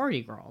straight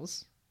sorority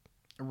girls.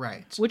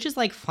 Right. Which is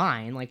like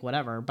fine, like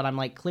whatever. But I'm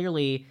like,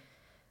 clearly,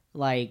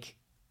 like,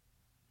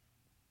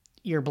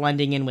 you're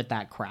blending in with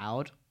that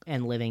crowd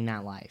and living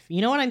that life.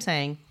 You know what I'm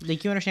saying?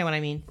 Like, you understand what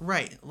I mean?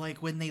 Right. Like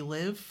when they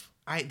live,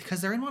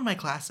 because they're in one of my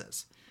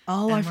classes.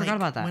 Oh, and I forgot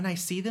about that. When I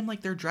see them,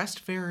 like they're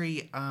dressed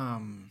very,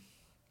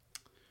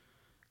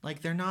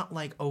 like they're not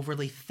like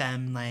overly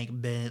femme,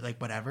 like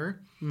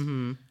whatever.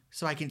 Mm-hmm.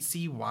 So I can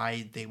see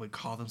why they would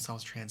call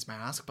themselves trans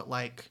mask, but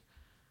like,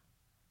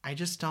 I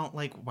just don't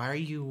like. Why are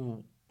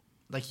you?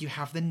 Like, you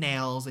have the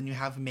nails and you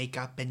have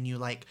makeup and you,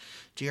 like,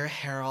 do your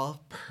hair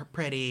all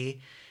pretty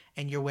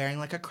and you're wearing,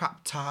 like, a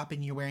crop top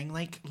and you're wearing,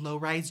 like,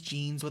 low-rise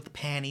jeans with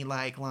panty,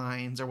 like,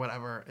 lines or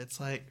whatever. It's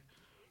like,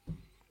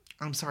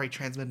 I'm sorry,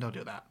 trans men don't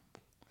do that.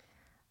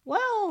 Well,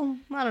 I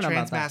don't know about that.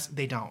 Trans masks,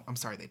 they don't. I'm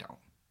sorry, they don't.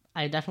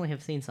 I definitely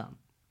have seen some.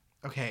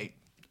 Okay,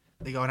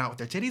 they going out with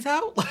their titties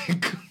out?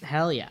 Like,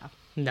 hell yeah.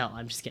 No,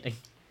 I'm just kidding.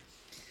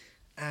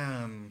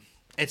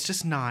 It's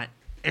just not,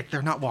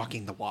 they're not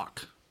walking the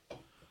walk.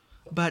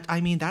 But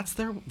I mean,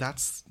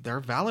 they're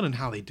valid in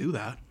how they do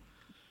that.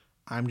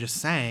 I'm just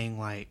saying,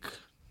 like,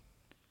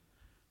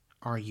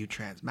 are you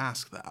trans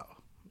mask though?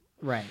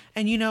 Right.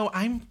 And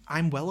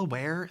I'm well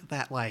aware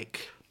that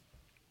like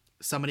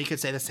somebody could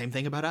say the same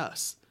thing about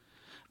us.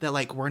 That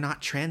like we're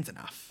not trans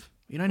enough.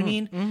 You know what I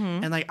mean?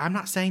 Mm-hmm. And like I'm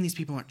not saying these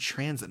people aren't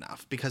trans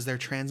enough because they're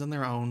trans on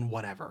their own,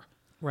 whatever.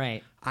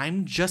 Right.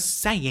 I'm just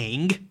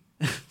saying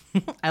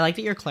I like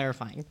that you're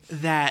clarifying.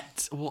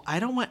 That I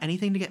don't want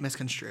anything to get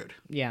misconstrued.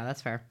 Yeah,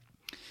 that's fair.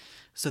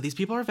 So these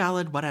people are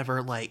valid,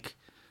 whatever, like,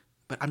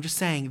 but I'm just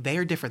saying they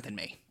are different than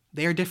me.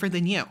 They are different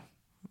than you.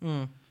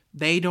 Mm.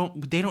 They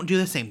don't do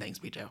the same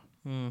things we do.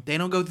 Mm. They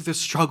don't go through the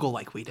struggle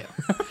like we do.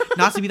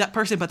 Not to be that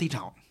person, but they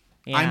don't.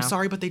 Yeah. I'm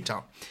sorry, but they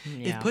don't.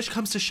 Yeah. If push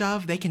comes to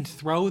shove, they can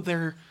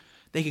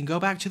they can go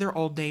back to their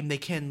old name. They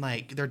can,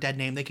 like, their dead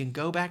name. They can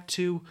go back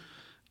to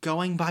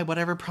going by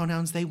whatever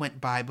pronouns they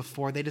went by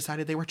before they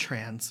decided they were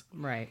trans.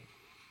 Right.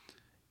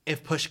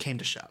 If push came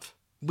to shove.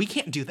 We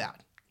can't do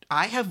that.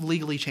 I have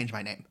legally changed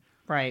my name.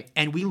 Right.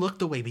 And we look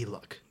the way we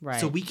look.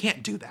 Right. So we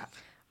can't do that.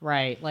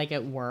 Right. Like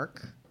at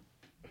work,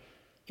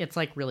 it's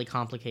like really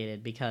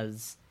complicated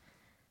because,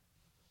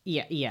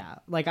 yeah.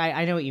 Like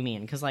I know what you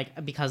mean.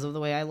 Because of the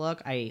way I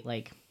look, I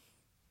like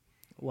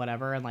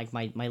whatever. And like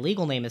my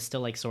legal name is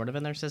still like sort of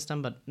in their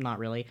system, but not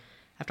really.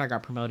 After I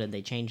got promoted,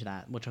 they changed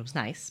that, which was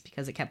nice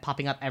because it kept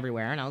popping up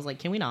everywhere. And I was like,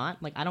 can we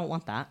not? Like, I don't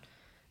want that.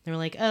 They were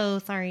like, oh,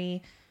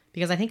 sorry.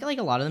 Because I think like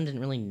a lot of them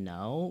didn't really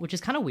know, which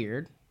is kind of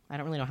weird. I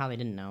don't really know how they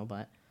didn't know,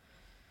 but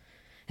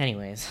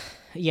anyways,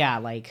 yeah,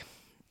 like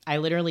I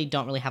literally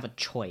don't really have a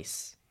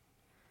choice.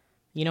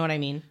 You know what I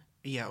mean?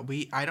 Yeah,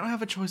 I don't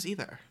have a choice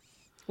either.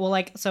 Well,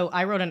 like, so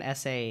I wrote an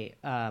essay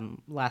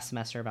last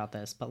semester about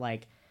this, but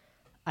like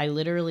I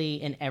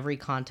literally, in every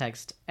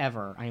context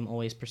ever, I'm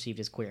always perceived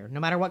as queer. No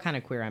matter what kind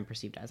of queer I'm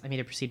perceived as. I'm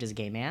either perceived as a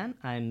gay man,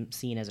 I'm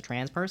seen as a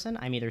trans person,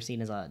 I'm either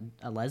seen as a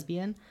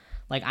lesbian.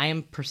 Like, I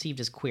am perceived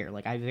as queer.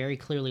 Like, I very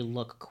clearly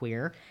look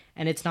queer,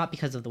 and it's not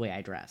because of the way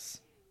I dress.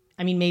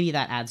 I mean, maybe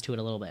that adds to it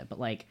a little bit, but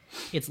like,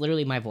 it's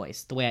literally my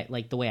voice, the way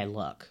I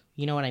look.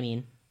 You know what I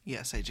mean?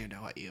 Yes, I do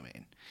know what you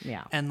mean.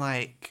 Yeah. And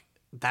like,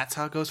 that's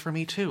how it goes for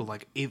me too.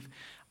 Like, if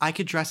I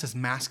could dress as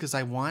mask as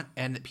I want,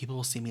 and people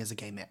will see me as a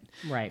gay man.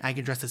 Right. I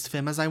can dress as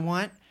femme as I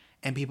want,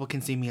 and people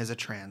can see me as a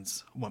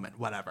trans woman.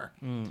 Whatever.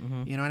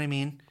 Mm-hmm. You know what I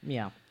mean?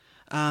 Yeah.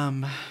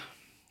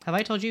 Have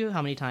I told you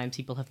how many times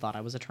people have thought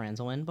I was a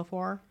trans woman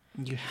before?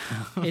 You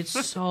It's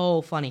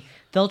so funny.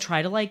 They'll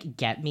try to like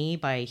get me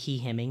by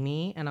he-himming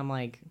me, and I'm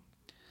like,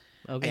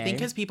 okay. I think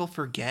because people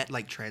forget,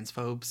 like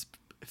transphobes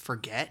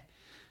forget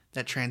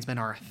that trans men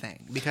are a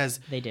thing, because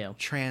They do.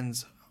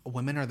 Trans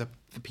women are the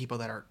people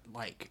that are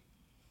like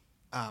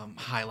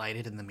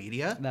highlighted in the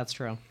media. That's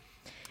true.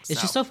 It's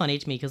just so funny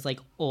to me because like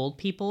old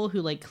people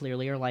who like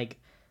clearly are like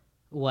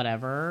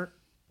whatever,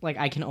 like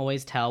I can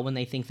always tell when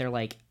they think they're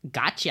like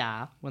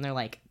gotcha, when they're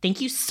like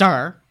thank you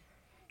sir,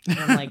 and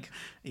I'm like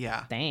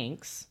Yeah.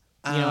 thanks.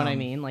 You know what I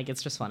mean? Like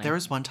it's just funny. There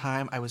was one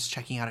time I was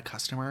checking out a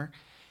customer,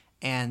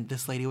 and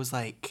this lady was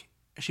like,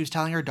 she was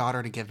telling her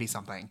daughter to give me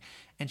something,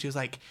 and she was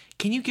like,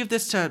 can you give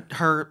this to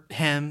her,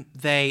 him,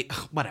 they,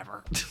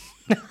 whatever.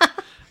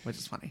 Which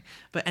is funny.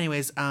 But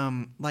anyways,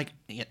 like,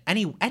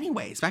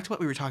 anyways, back to what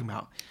we were talking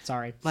about.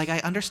 Sorry. Like, I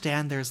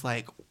understand there's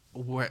like,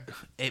 where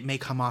it may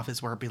come off as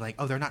where it'd be like,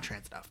 oh, they're not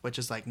trans enough, which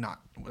is like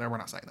we're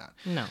not saying that.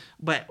 No.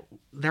 But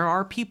there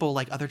are people,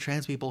 like other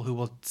trans people, who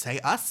will say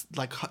us,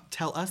 like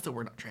tell us that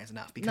we're not trans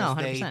enough because No,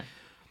 100%.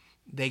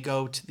 they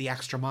go to the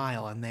extra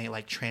mile, and they,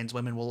 like, trans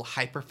women will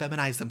hyper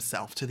feminize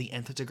themselves to the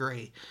nth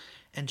degree,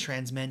 and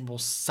trans men will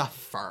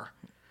suffer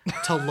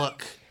to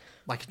look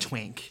like a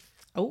twink.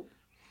 Oh.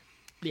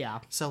 Yeah.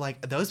 So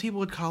like those people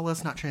would call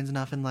us not trans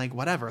enough, and like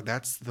whatever,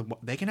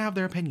 they can have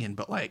their opinion,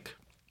 but like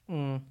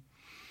I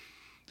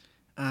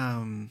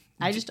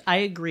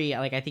agree.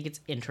 Like I think it's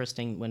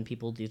interesting when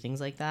people do things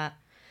like that.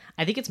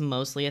 I think it's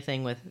mostly a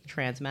thing with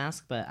trans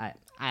masks, but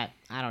I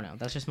don't know.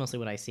 That's just mostly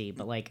what I see.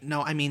 But like,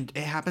 no, I mean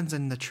it happens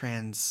in the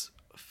trans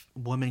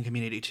woman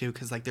community too,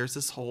 because like there's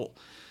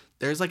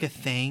like a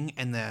thing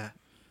in the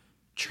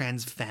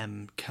trans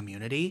femme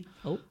community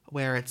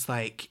where it's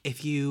like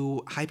if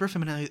you hyper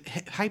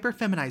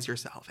feminize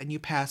yourself and you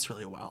pass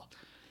really well,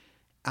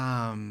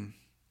 and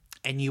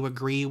you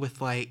agree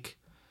with like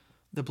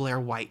the Blair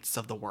Whites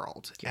of the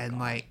world, and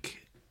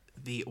like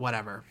the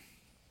whatever,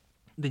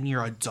 then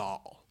you're a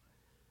doll.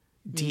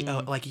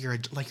 Like you're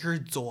a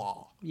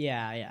doll.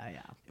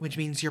 yeah. Which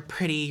means you're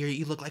pretty,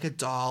 you look like a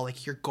doll,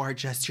 like you're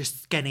gorgeous, you're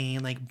skinny,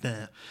 like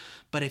bleh.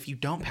 But if you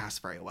don't pass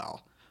very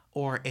well,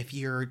 or if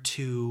you're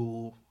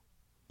too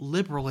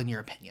liberal in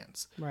your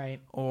opinions, Right.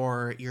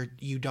 or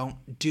you don't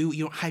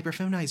hyper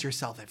feminize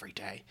yourself every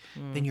day,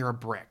 then you're a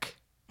brick.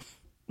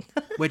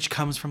 Which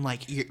comes from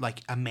like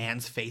a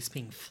man's face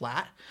being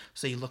flat,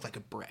 so you look like a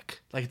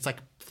brick. Like it's like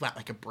flat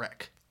like a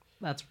brick.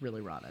 That's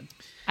really rotted.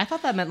 I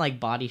thought that meant like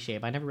body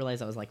shape. I never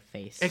realized that was like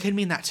face. It can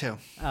mean that too.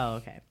 Oh,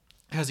 okay.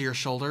 Because of your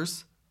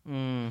shoulders.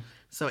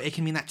 So it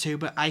can mean that too,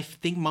 but I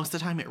think most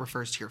of the time it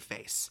refers to your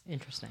face.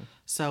 Interesting.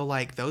 So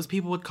like those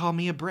people would call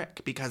me a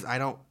brick because I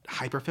don't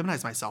hyper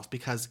feminize myself,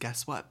 because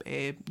guess what,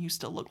 babe? You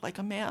still look like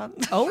a man.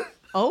 Oh.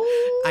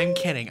 I'm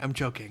kidding. I'm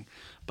joking.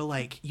 But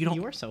like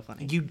you are so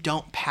funny. You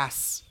don't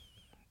pass.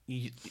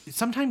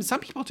 Sometimes some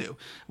people do.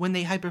 When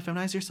they hyper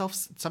feminize yourself,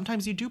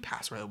 sometimes you do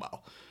pass really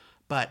well.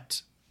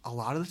 But a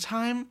lot of the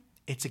time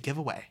it's a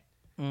giveaway.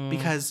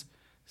 Because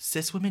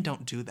cis women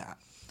don't do that.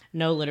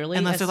 No, literally.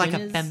 Unless they're like a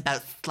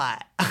fembo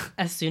slut.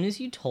 As soon as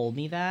you told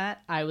me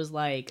that, I was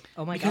like,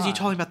 oh my god. Because you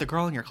told me about the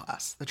girl in your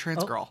class, the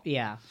trans girl.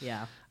 Yeah.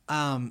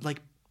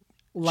 Like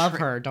Love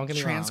her, don't get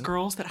me wrong. Trans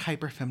girls that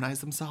hyper feminize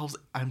themselves,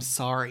 I'm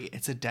sorry,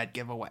 it's a dead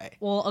giveaway.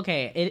 Well,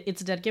 okay,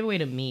 it's a dead giveaway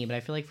to me, but I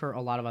feel like for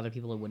a lot of other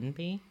people it wouldn't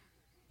be.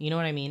 You know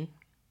what I mean?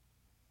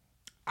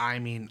 I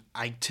mean,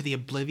 to the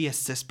oblivious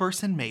cis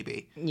person,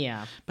 maybe.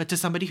 Yeah. But to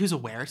somebody who's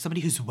aware,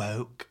 somebody who's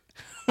woke,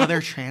 other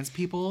trans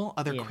people,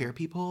 other queer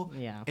people,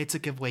 it's a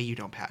giveaway you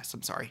don't pass.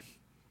 I'm sorry.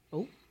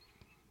 Oh.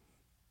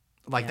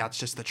 Like, that's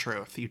just the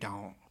truth. You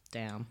don't.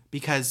 Damn.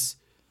 Because,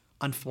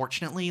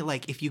 unfortunately,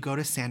 like, if you go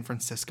to San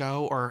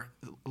Francisco or,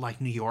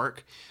 like, New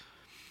York,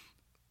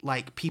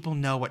 like, people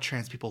know what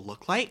trans people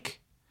look like.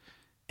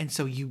 And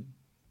so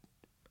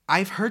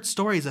I've heard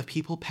stories of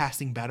people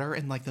passing better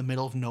in, like, the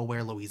middle of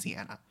nowhere,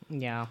 Louisiana.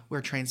 Yeah.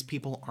 Where trans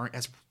people aren't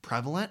as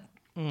prevalent.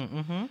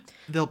 Mm-hmm.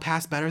 They'll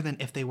pass better than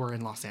if they were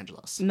in Los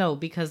Angeles. No,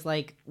 because,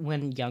 like,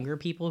 when younger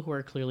people who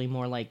are clearly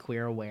more, like,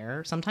 queer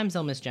aware, sometimes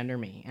they'll misgender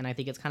me. And I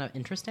think it's kind of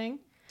interesting.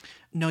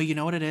 No, you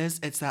know what it is?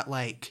 It's that,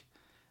 like,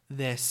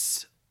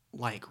 this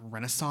like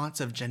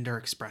renaissance of gender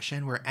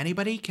expression where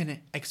anybody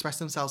can express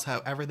themselves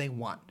however they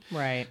want.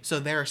 Right. So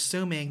they're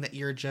assuming that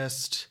you're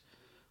just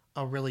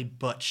a really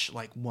butch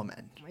like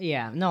woman.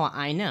 Yeah. No,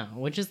 I know,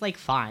 which is like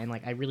fine.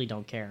 Like I really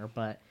don't care,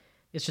 but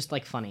it's just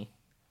like funny.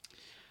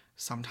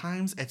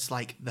 Sometimes it's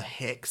like the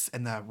hicks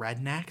and the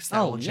rednecks that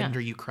will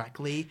gender you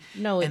correctly.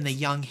 No, and the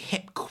young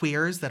hip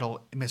queers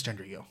that'll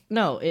misgender you.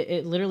 No,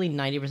 it literally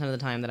 90% of the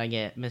time that I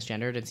get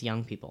misgendered, it's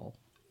young people.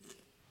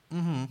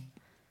 Mm-hmm.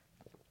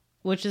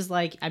 Which is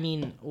like, I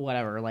mean,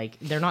 whatever. Like,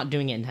 they're not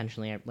doing it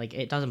intentionally. Like,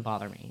 it doesn't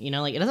bother me. You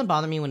know, like, it doesn't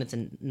bother me when it's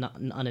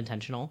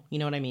unintentional. You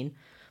know what I mean?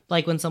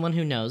 Like, when someone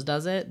who knows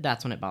does it,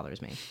 that's when it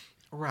bothers me.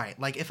 Right.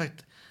 Like, if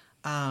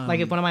like,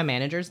 if one of my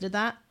managers did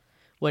that,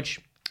 which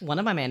one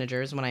of my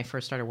managers, when I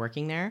first started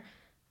working there,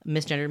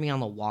 misgendered me on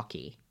the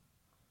walkie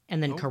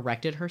and then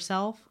corrected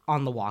herself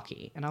on the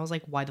walkie. And I was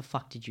like, why the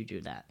fuck did you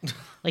do that?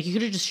 Like, you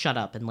could have just shut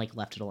up and, like,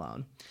 left it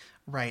alone.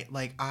 Right.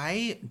 Like,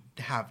 I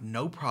have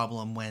no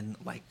problem when,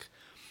 like,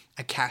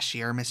 a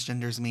cashier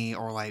misgenders me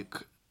or like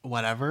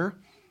whatever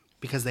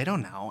because they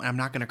don't know and I'm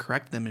not going to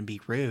correct them and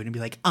be rude and be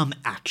like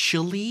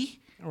actually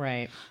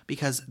right,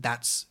 because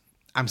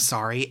I'm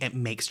sorry, it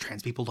makes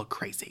trans people look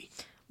crazy.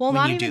 Well,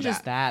 not even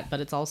just that,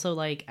 but it's also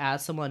like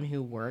as someone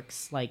who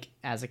works like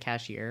as a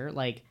cashier,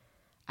 like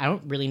I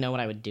don't really know what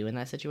I would do in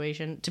that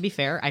situation. To be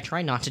fair, I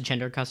try not to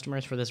gender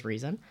customers for this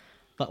reason,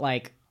 but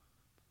like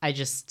I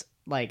just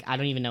like I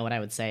don't even know what I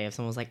would say if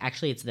someone was like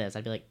actually it's this.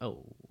 I'd be like,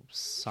 "Oh,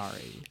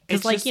 sorry."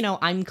 Because, like, you know,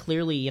 I'm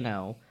clearly, you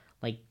know,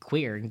 like,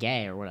 queer and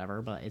gay or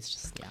whatever, but it's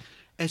just, yeah.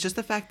 It's just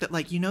the fact that,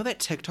 like, you know that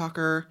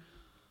TikToker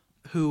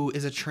who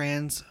is a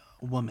trans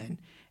woman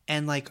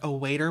and, like, a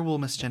waiter will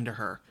misgender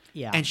her.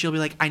 Yeah. And she'll be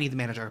like, I need the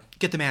manager.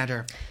 Get the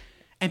manager.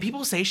 And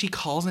people say she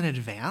calls in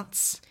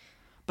advance.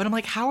 But I'm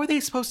like, how are they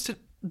supposed to...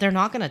 They're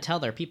not going to tell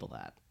their people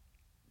that.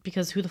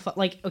 Because who the fuck...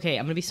 Like, okay,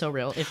 I'm going to be so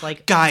real. If,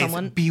 like, guys,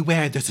 someone...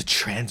 beware, there's a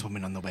trans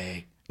woman on the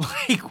way.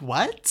 Like,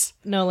 what?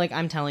 No, like,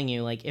 I'm telling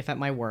you, like, if at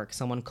my work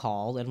someone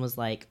called and was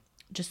like,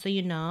 just so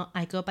you know,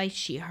 I go by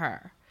she,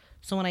 her.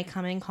 So when I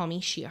come in, call me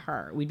she,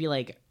 her. We'd be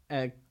like,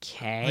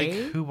 okay.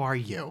 Like, who are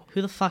you?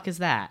 Who the fuck is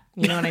that?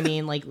 You know what I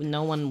mean? Like,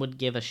 no one would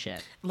give a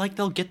shit. Like,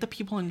 they'll get the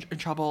people in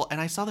trouble.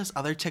 And I saw this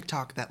other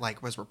TikTok that,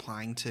 like, was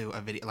replying to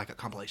a video, like, a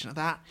compilation of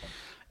that.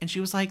 And she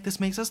was like, this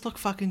makes us look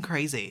fucking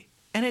crazy.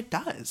 And it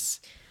does.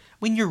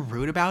 When you're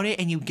rude about it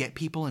and you get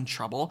people in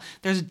trouble,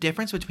 there's a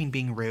difference between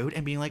being rude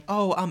and being like,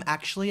 oh,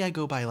 actually I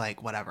go by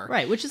like whatever.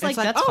 Right, which is like,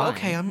 like, that's oh, fine.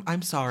 okay,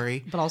 I'm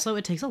sorry. But also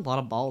it takes a lot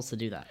of balls to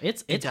do that.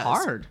 It's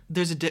hard.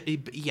 There's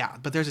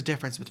but there's a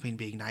difference between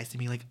being nice and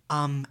being like,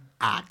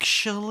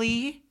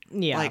 actually?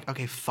 Yeah. Like,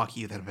 okay, fuck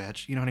you then,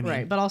 bitch. You know what I mean?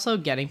 Right, but also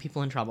getting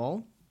people in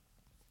trouble.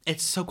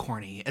 It's so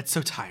corny. It's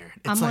so tired.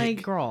 It's I'm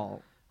like,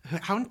 girl.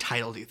 How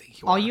entitled do you think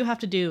you are? All you have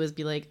to do is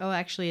be like, oh,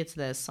 actually it's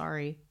this,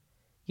 sorry.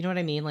 You know what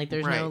I mean? Like,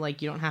 there's no,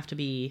 like, you don't have to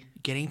be...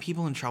 Getting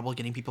people in trouble,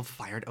 getting people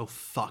fired, oh,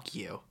 fuck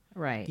you.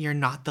 Right. You're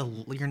not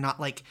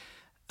like,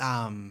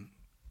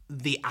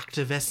 the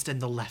activist and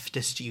the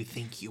leftist you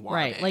think you are.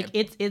 Right. Babe.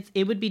 Like,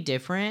 it would be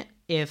different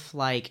if,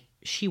 like,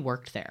 she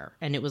worked there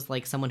and it was,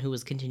 like, someone who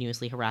was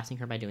continuously harassing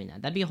her by doing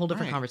that. That'd be a whole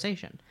different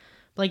conversation.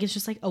 But, like, it's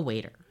just, like, a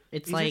waiter.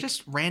 It's These like... are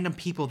just random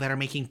people that are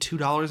making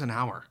 $2 an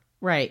hour.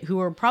 Right. Who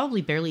are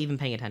probably barely even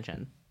paying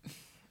attention.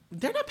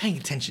 They're not paying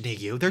attention to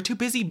you. They're too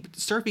busy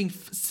serving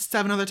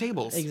 7 other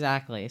tables.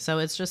 Exactly. So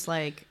it's just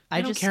like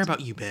I don't care about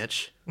you,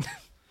 bitch.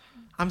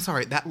 I'm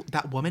sorry.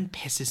 That woman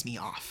pisses me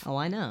off. Oh,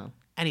 I know.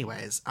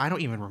 Anyways, I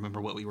don't even remember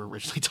what we were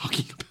originally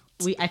talking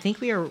about. I think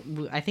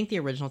the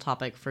original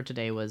topic for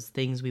today was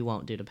things we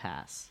won't do to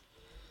pass.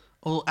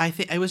 Well, I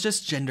think it was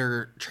just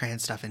gender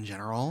trans stuff in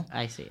general.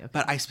 I see. Okay.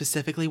 But I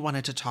specifically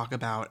wanted to talk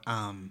about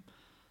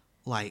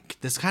like,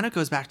 this kind of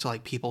goes back to,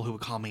 like, people who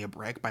would call me a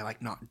brick by,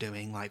 like, not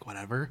doing, like,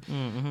 whatever.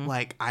 Mm-hmm.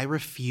 Like, I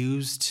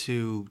refuse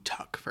to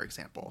tuck, for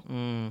example.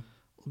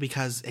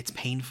 Because it's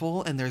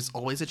painful, and there's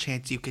always a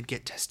chance you could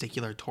get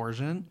testicular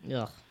torsion.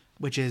 Ugh.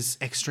 Which is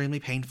extremely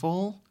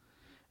painful,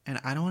 and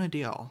I don't want to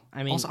deal.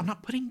 I mean... Also, I'm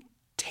not putting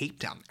tape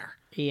down there.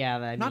 Yeah,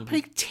 I'm not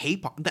putting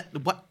tape on...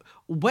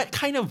 What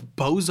kind of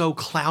bozo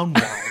clown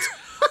world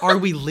are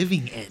we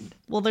living in?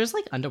 Well, there's,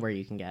 like, underwear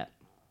you can get.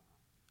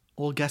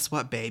 Well, guess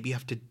what, babe? You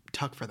have to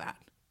tuck for that.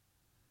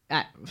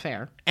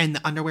 Fair. And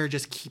the underwear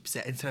just keeps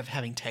it instead of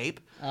having tape.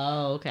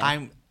 Oh, okay.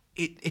 I'm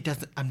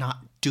not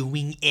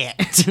doing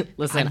it.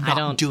 Listen, I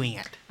don't doing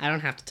it. I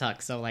don't have to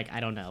tuck, so like I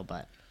don't know,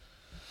 but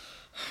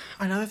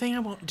another thing I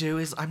won't do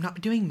is I'm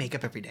not doing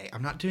makeup every day.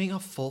 I'm not doing a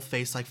full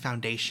face like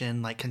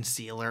foundation, like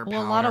concealer, powder.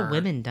 Well, a lot of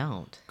women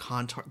don't.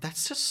 Contour.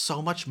 That's just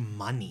so much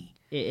money.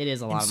 It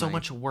is a lot of so money.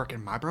 much work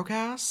in my broke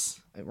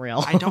ass.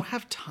 Real. I don't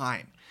have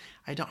time.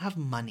 I don't have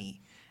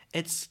money.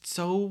 It's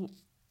so,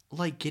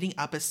 like, getting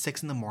up at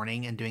 6 a.m.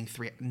 and doing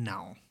 3.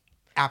 No,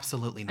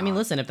 absolutely not. I mean,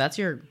 listen, if that's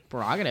your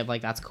prerogative,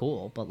 like, that's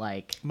cool. But,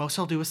 like, most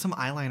I'll do is some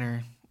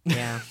eyeliner.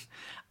 Yeah.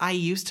 I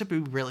used to be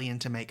really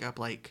into makeup,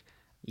 like,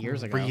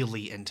 years ago.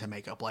 Really into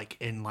makeup, like,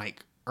 in,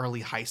 like, early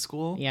high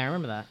school. Yeah, I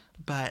remember that.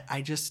 But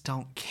I just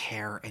don't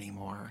care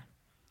anymore.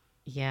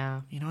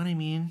 Yeah. You know what I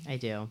mean? I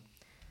do.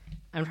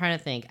 I'm trying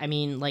to think. I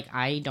mean, like,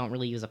 I don't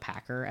really use a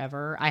packer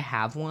ever. I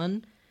have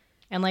one,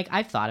 and like,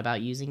 I've thought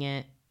about using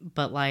it,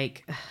 but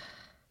like,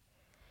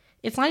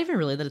 it's not even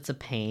really that it's a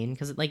pain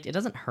because it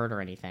doesn't hurt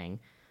or anything.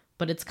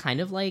 But it's kind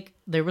of like,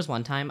 there was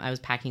one time I was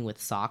packing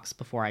with socks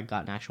before I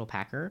got an actual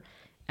packer,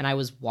 and I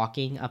was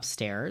walking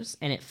upstairs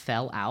and it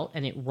fell out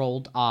and it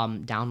rolled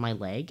down my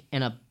leg,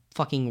 and a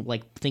fucking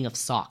like thing of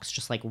socks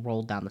just like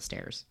rolled down the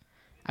stairs.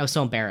 I was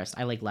so embarrassed.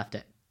 I like left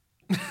it.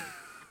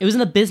 It was in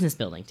the business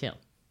building too.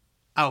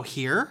 Oh,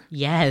 here?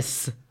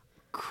 Yes.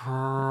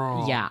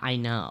 Girl. Yeah, I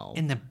know.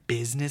 In the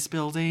business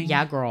building?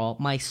 Yeah, girl.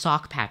 My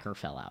sock packer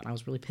fell out. I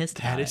was really pissed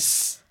about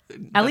it.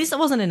 At least it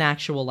wasn't an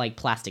actual like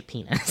plastic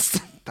penis.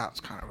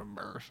 That's kind of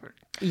embarrassing.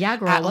 Yeah,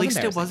 girl. At least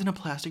it wasn't a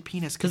plastic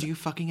penis. Could you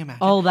fucking imagine?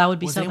 Oh, that would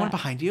be was so anyone bad.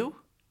 behind you?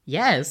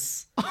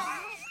 Yes.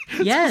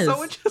 Yes.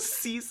 Someone just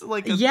sees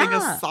like a thing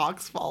of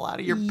socks fall out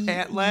of your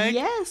pant leg.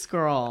 Yes,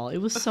 girl. It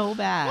was so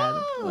bad.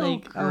 Oh my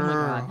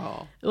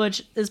god.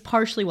 Which is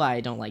partially why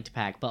I don't like to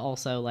pack, but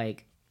also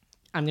like,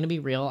 I'm gonna be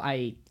real.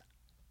 I've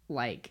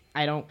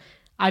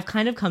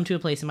kind of come to a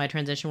place in my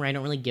transition where I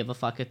don't really give a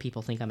fuck if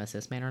people think I'm a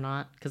cis man or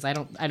not, because I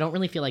don't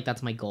really feel like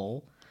that's my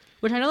goal.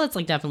 Which I know that's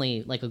like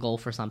definitely like a goal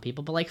for some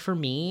people, but like for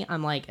me,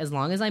 I'm like, as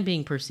long as I'm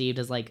being perceived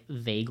as like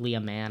vaguely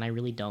a man, I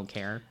really don't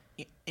care.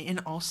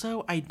 And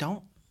also, I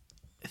don't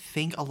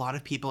think a lot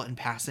of people in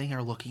passing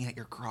are looking at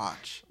your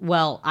crotch.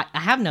 Well, I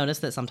have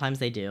noticed that sometimes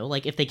they do.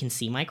 Like, if they can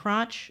see my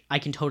crotch, I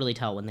can totally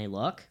tell when they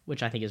look,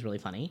 which I think is really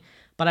funny.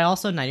 But I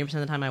also, 90%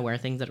 of the time, I wear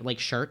things that are like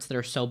shirts that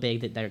are so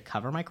big that they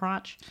cover my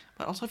crotch.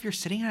 But also, if you're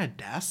sitting at a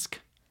desk.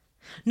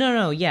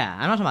 No, yeah,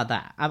 I'm not talking about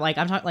that.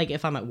 I'm talking like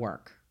if I'm at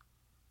work.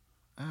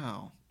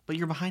 Oh, but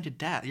you're behind a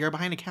desk. You're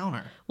behind a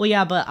counter. Well,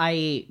 yeah, but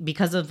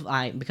because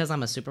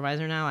I'm a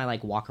supervisor now, I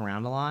like walk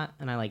around a lot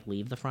and I like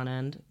leave the front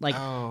end. Like,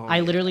 I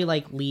literally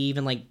like leave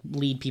and like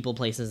lead people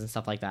places and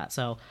stuff like that.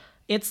 So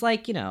it's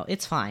like, you know,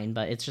 it's fine,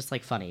 but it's just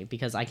like funny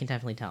because I can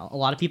definitely tell. A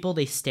lot of people,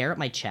 they stare at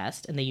my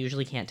chest and they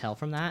usually can't tell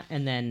from that.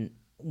 And then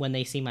when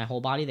they see my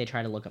whole body, they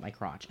try to look at my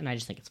crotch, and I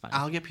just think it's funny.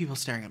 I'll get people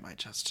staring at my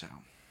chest too.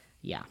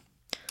 Yeah.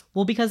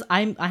 Well, because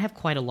I have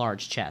quite a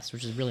large chest,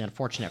 which is really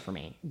unfortunate for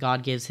me.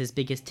 God gives his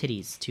biggest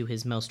titties to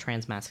his most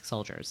transmasc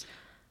soldiers.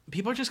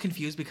 People are just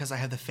confused because I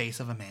have the face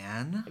of a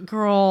man.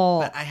 Girl.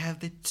 But I have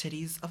the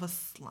titties of a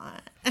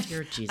slut.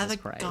 You're Jesus I'm a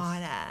Christ.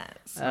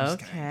 goddess.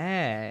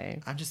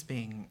 Okay. I'm just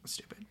being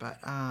stupid, but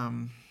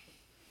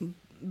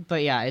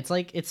But yeah, it's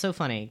like, it's so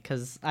funny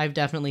because I've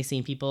definitely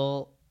seen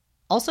people.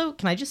 Also,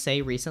 can I just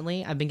say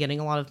recently, I've been getting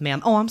a lot of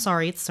ma'am. Oh, I'm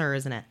sorry, it's sir,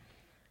 isn't it?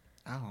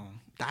 Oh,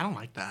 I don't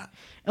like that.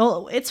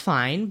 Well, it's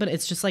fine, but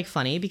it's just like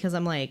funny because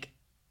I'm like,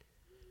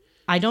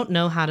 I don't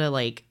know how to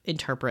like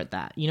interpret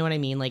that. You know what I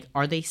mean? Like,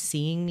 are they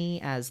seeing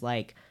me as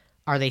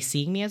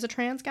a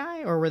trans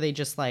guy, or were they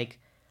just like,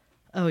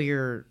 oh,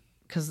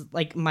 because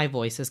like my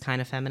voice is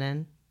kind of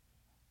feminine.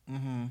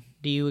 Mm-hmm.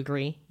 Do you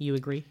agree? You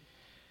agree?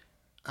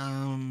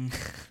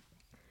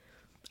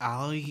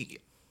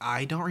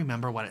 I don't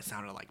remember what it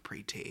sounded like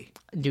pre-T.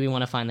 Do we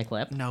want to find the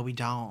clip? No, we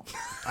don't.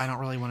 I don't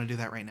really want to do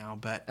that right now,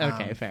 but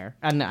okay, fair.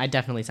 And I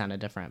definitely sounded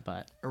different,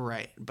 but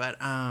right,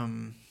 but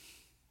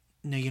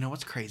no, you know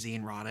what's crazy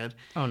and rotted?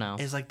 Oh no,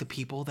 is like the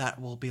people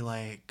that will be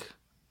like,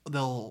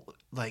 they'll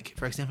like,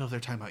 for example, if they're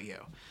talking about you,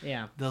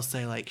 yeah, they'll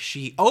say like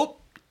she. Oh,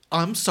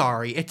 I'm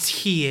sorry, it's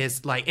he.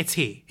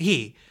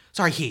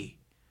 Sorry, he.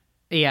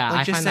 Yeah, like,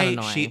 I just find say that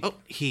annoying. She. Oh,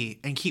 he,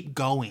 and keep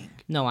going.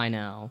 No, I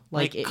know.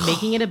 Like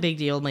making it a big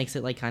deal makes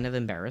it like kind of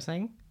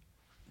embarrassing.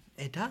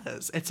 It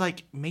does. It's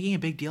like making a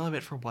big deal of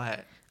it for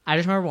what? I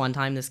just remember one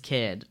time this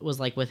kid was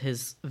like with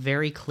his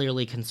very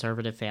clearly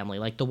conservative family.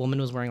 Like the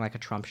woman was wearing like a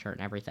Trump shirt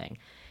and everything.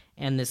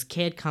 And this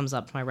kid comes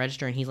up to my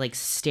register and he's like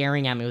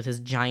staring at me with his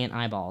giant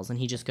eyeballs. And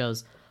he just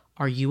goes,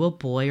 "Are you a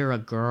boy or a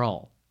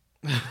girl?"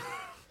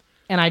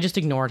 And I just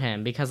ignored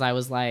him because I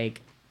was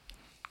like,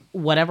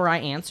 whatever I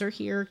answer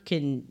here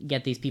can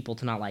get these people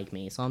to not like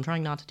me. So I'm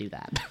trying not to do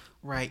that.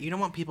 Right. You don't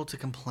want people to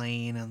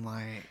complain and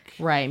like...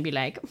 Right. And be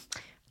like,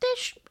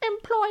 this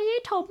employee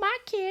told my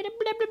kid...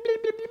 Blah, blah, blah,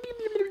 blah,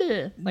 blah,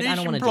 blah. Like, I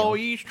don't want to deal. This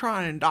employee's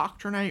trying to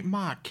indoctrinate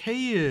my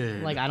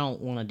kid. Like, I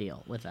don't want to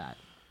deal with that.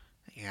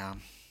 Yeah.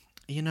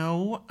 You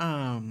know,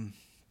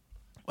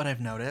 what I've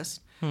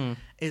noticed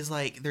is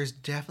like there's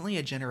definitely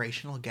a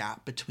generational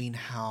gap between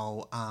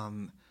how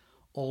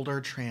older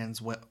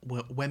trans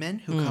women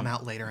who come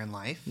out later in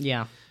life...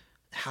 Yeah.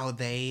 How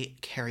they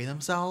carry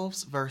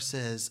themselves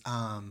versus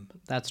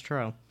that's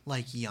true,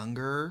 like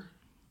younger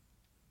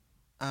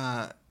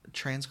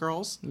trans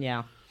girls.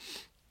 Yeah,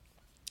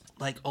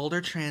 like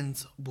older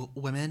trans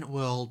women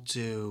will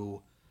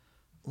do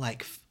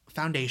like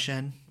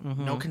foundation,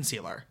 no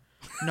concealer,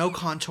 no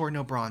contour,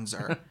 no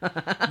bronzer,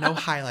 no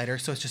highlighter,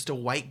 so it's just a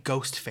white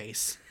ghost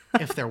face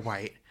if they're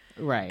white.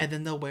 Right. And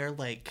then they'll wear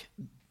like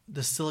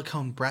the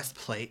silicone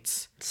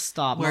breastplates.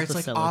 Stop. Where it's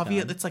like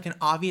obvious. It's like an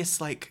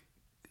obvious like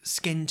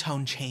skin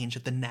tone change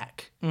at the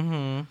neck.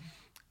 Mm-hmm.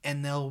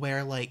 And they'll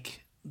wear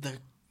like the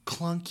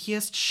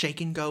clunkiest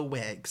shake and go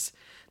wigs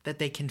that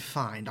they can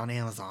find on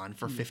Amazon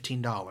for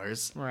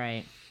 $15.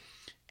 Right.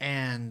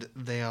 And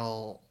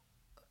they'll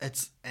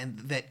and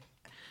that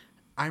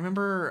I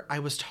remember I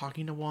was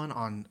talking to one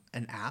on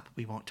an app.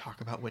 We won't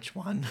talk about which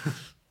one.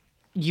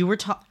 You were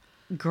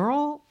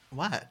girl.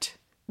 What?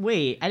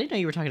 Wait, I didn't know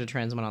you were talking to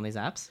trans women on these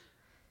apps.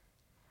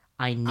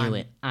 I knew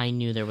it. I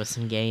knew there was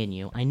some gay in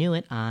you. I knew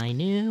it. I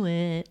knew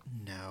it.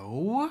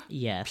 No.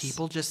 Yes.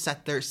 People just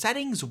set their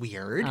settings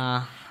weird,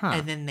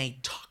 and then they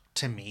talk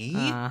to me.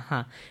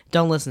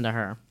 Don't listen to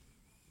her.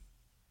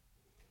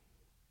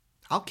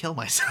 I'll kill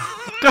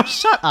myself. Girl,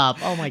 shut up.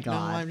 Oh my No,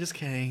 god. I'm just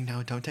kidding.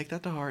 No, don't take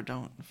that to heart.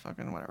 Don't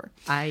fucking whatever.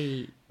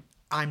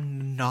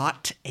 I'm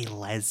not a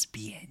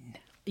lesbian.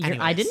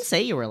 I didn't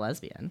say you were a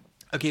lesbian.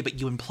 Okay, but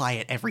you imply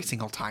it every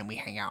single time we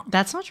hang out.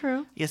 That's not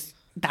true. Yes,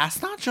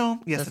 that's not true.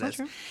 Yes, That's it not is.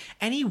 true.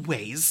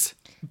 Anyways,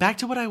 back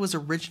to what I was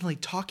originally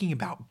talking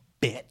about,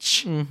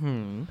 bitch.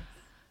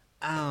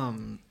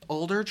 Mm-hmm.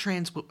 Older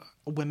trans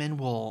women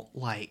will,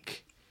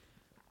 like,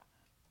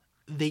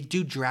 they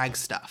do drag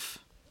stuff.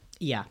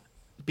 Yeah.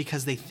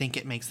 Because they think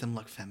it makes them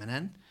look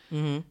feminine,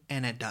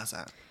 and it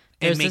doesn't.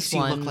 There's it makes this you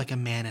one- look like a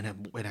man in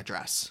a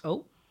dress.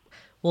 Oh.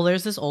 Well,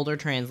 there's this older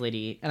trans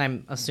lady, and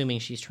I'm assuming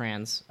she's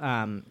trans,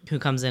 who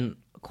comes in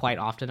quite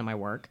often at my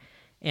work,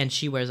 and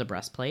she wears a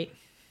breastplate.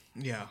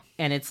 Yeah.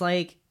 And it's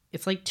like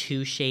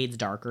 2 shades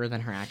darker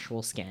than her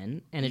actual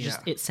skin, and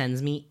it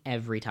sends me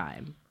every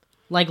time.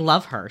 Like,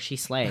 love her, she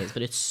slays,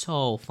 but it's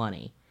so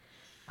funny.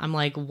 I'm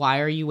like,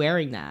 why are you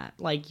wearing that?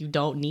 Like, you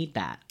don't need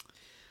that.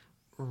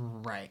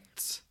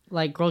 Right.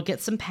 Like, girl, get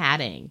some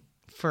padding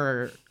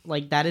for,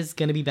 like, that is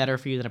gonna be better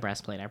for you than a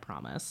breastplate, I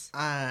promise.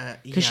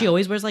 Because she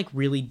always wears, like,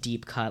 really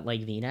deep cut,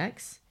 like,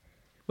 V-necks,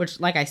 which,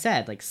 like I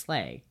said, like,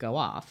 slay, go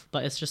off.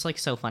 But it's just, like,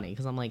 so funny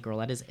because I'm like, girl,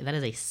 that is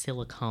a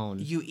silicone.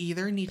 You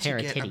either need pair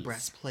to of get a titties.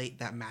 breastplate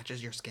that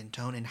matches your skin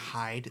tone and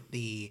hide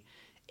the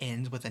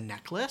ends with a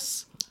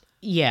necklace,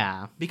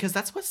 Yeah. because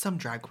that's what some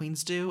drag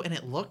queens do, and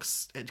it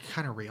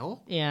kind of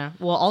real. Yeah.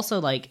 Well, also,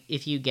 like,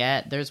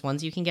 there's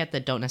ones you can get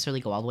that don't necessarily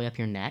go all the way up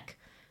your neck,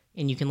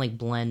 and you can, like,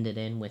 blend it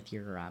in with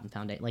your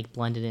foundation, like,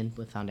 blend it in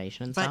with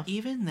foundation and But stuff.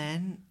 even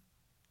then,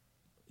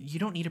 you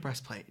don't need a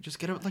breastplate. Just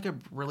get like a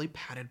really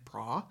padded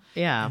bra.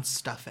 Yeah. And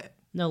stuff it.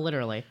 No,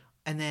 literally.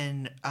 And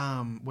then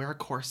wear a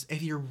corset.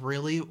 If you're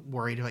really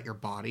worried about your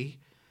body,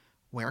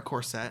 wear a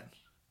corset.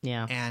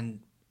 Yeah. And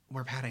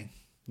wear padding.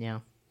 Yeah.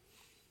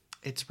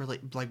 It's really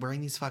like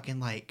wearing these fucking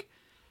like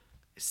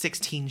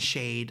 16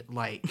 shade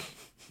like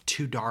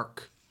too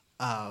dark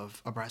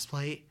of a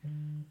breastplate.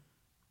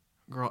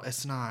 Girl,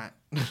 it's not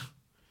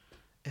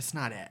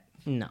it.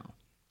 No.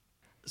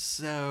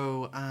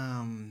 So,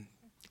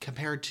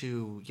 compared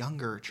to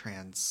younger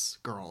trans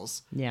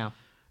girls Yeah.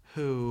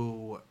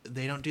 who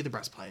they don't do the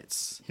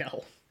breastplates.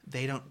 No.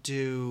 They don't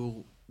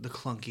do the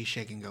clunky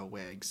shake and go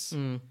wigs.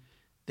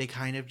 They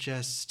kind of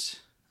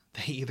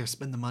they either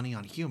spend the money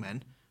on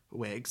human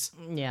wigs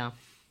Yeah.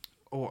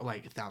 or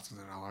like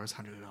thousands of dollars,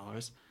 hundreds of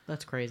dollars,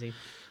 That's crazy.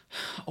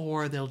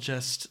 or they'll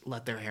just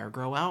let their hair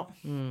grow out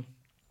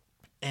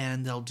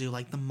and they'll do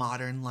like the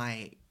modern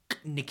like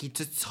Nikki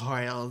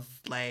tutorials,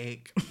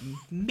 like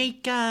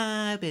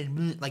makeup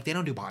and like they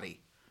don't do body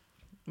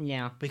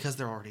Yeah. because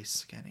they're already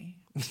skinny.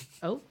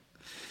 Oh.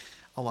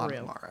 A lot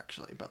Real. of them are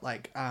actually, but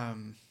like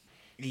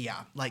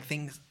yeah, like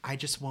things I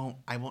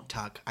won't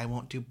tuck, I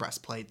won't do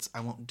breastplates,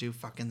 I won't do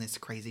fucking this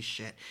crazy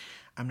shit.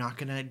 I'm not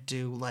gonna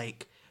do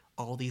like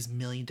all these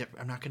million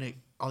different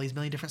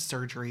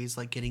surgeries,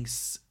 like getting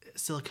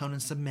silicone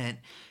and cement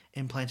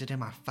implanted in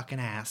my fucking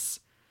ass.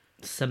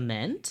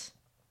 Cement?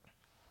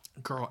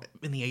 Girl,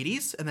 in the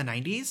 80s and the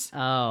 90s,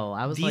 Oh,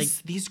 I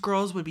was these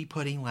girls would be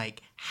putting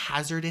like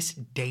hazardous,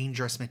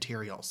 dangerous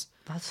materials,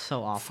 that's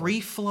so awful.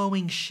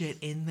 free-flowing shit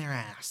in their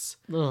ass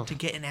Ugh. to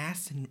get an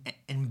ass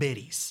and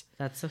bitties.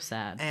 That's so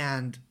sad.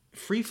 And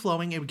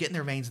free-flowing, it would get in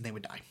their veins and they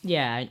would die.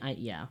 Yeah,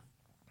 yeah.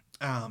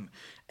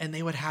 And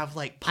they would have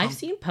like I've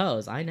seen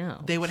Pose, I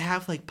know. they would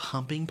have like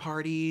pumping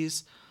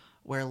parties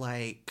where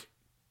like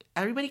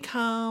everybody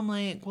come,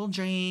 like we'll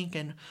drink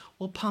and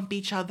we'll pump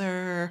each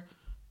other.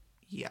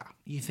 Yeah.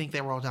 You think they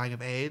were all dying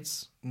of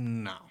AIDS?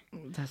 No.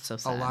 That's so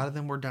sad. A lot of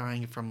them were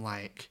dying from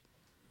like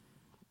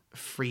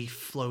free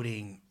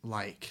floating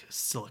like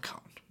silicone.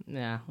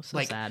 Yeah, so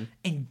like sad.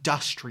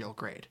 industrial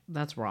grade.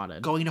 That's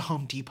rotted. Going to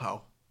Home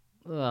Depot.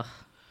 Ugh.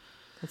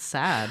 That's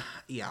sad.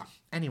 Yeah.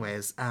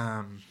 Anyways,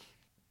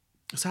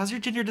 so how's your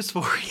gender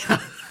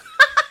dysphoria?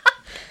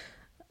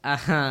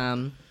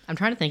 I'm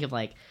trying to think of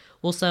like,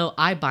 well, so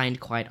I bind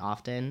quite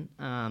often,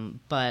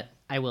 but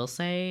I will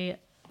say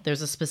there's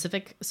the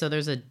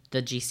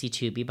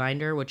GC2B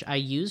binder, which I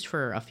used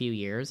for a few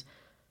years.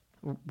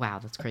 Wow,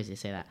 that's crazy to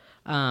say that.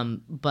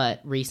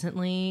 But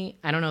recently,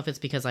 I don't know if it's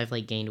because I've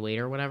like gained weight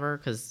or whatever,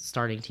 because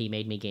starting T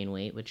made me gain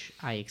weight, which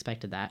I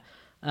expected that.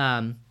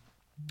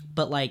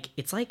 But like,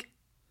 it's like,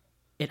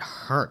 it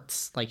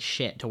hurts like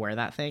shit to wear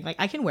that thing. Like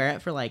I can wear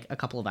it for like a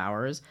couple of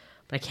hours,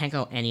 but I can't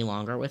go any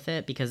longer with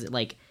it because it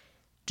like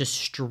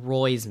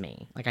destroys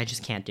me. Like I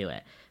just can't do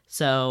it.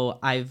 So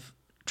I've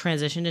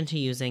transitioned into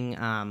using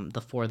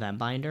the For Them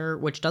binder,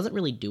 which doesn't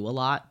really do a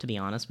lot, to be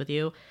honest with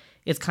you.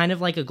 It's kind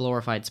of like a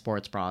glorified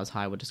sports bra is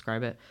how I would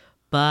describe it.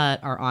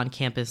 But our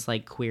on-campus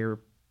like queer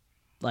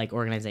like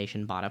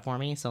organization bought it for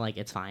me, so like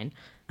it's fine.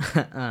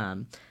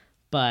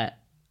 But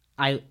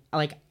I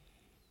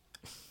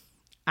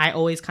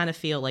always kind of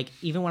feel like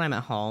even when I'm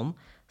at home,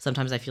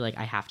 sometimes I feel like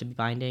I have to be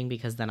binding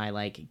because then I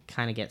like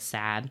kind of get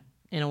sad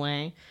in a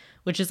way,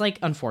 which is like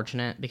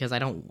unfortunate because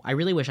I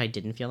really wish I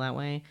didn't feel that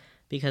way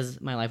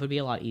because my life would be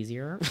a lot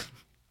easier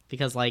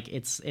because like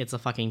it's a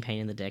fucking pain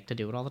in the dick to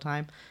do it all the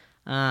time.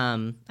 I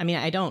mean,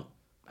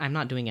 I'm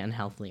not doing it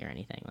unhealthily or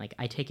anything. Like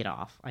I take it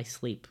off. I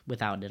sleep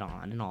without it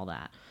on and all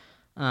that.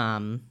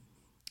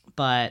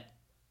 But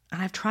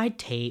I've tried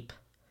tape.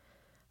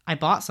 I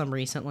bought some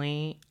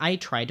recently. I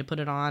tried to put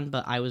it on,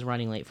 but I was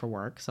running late for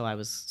work, so I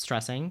was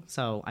stressing,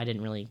 so I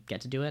didn't really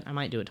get to do it. I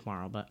might do it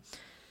tomorrow, but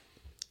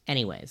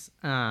anyways,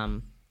 I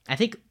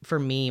think for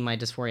me, my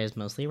dysphoria is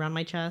mostly around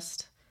my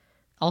chest.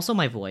 Also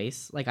my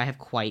voice. Like I have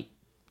quite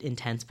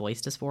intense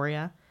voice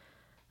dysphoria.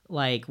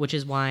 Like, which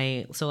is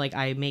why, so like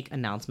I make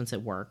announcements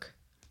at work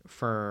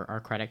for our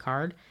credit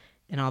card,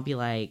 and I'll be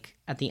like,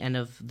 at the end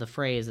of the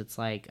phrase, it's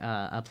like,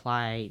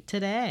 apply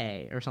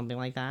today or something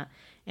like that.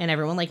 And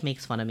everyone like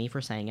makes fun of me for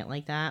saying it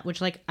like that,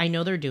 which like I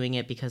know they're doing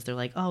it because they're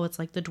like, oh, it's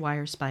like the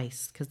Dwyer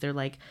Spice, because they're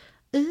like,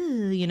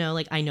 ooh, you know,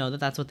 like I know that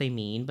that's what they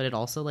mean, but it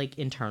also like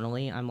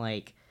internally I'm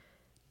like,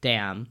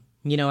 damn,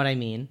 you know what I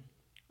mean?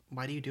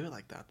 Why do you do it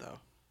like that though?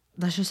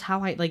 That's just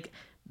how I like.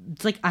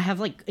 It's like I have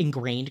like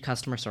ingrained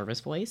customer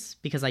service voice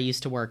because I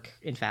used to work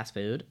in fast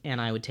food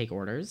and I would take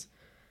orders,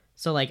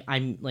 so like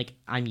I'm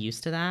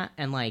used to that,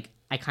 and like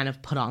I kind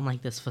of put on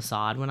like this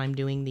facade when I'm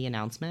doing the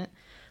announcement.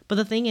 But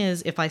the thing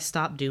is, if I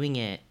stop doing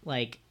it,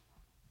 like,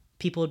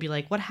 people would be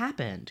like, what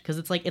happened? Because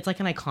it's like an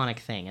iconic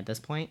thing at this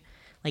point.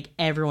 Like,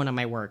 everyone at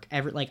my work,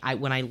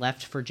 when I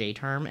left for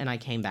J-term and I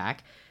came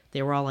back,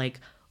 they were all like,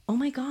 oh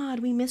my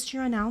God, we missed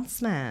your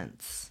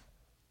announcements.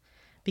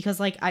 Because,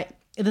 like,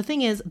 the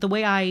thing is, the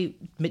way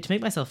to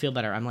make myself feel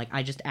better, I'm like,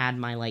 I just add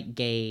my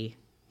gay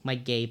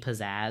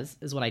pizzazz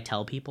is what I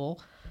tell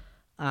people.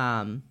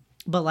 But,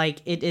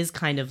 like, it is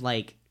kind of,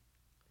 like,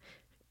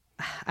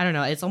 I don't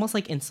know, it's almost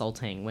like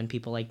insulting when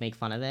people like make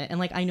fun of it, and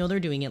like I know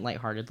they're doing it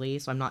lightheartedly,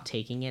 so I'm not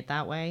taking it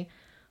that way,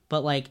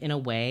 but like in a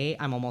way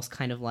I'm almost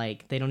kind of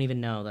like they don't even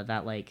know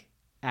that like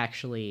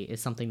actually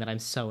is something that I'm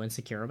so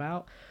insecure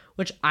about,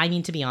 which I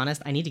need to be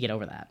honest, I need to get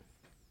over that,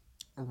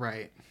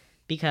 right?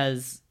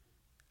 Because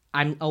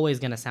I'm always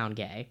gonna sound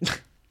gay.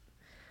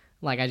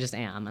 Like I just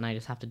am, and I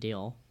just have to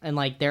deal. And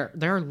like there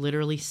are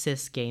literally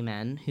cis gay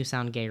men who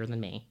sound gayer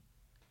than me.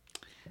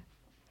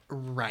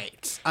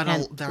 Right.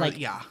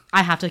 Yeah.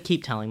 I have to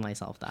keep telling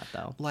myself that,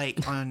 though.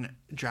 Like, on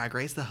Drag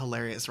Race, the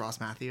hilarious Ross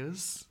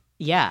Matthews.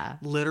 Yeah.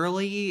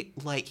 Literally,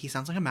 like, he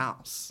sounds like a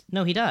mouse.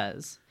 No, he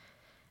does.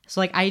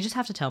 So, like, I just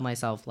have to tell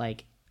myself,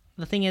 like,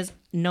 the thing is,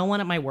 no one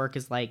at my work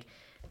is, like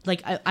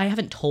I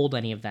haven't told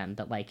any of them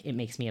that, like, it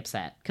makes me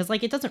upset. Because,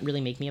 like, it doesn't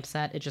really make me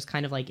upset. It just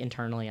kind of, like,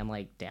 internally, I'm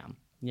like, damn.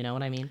 You know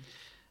what I mean?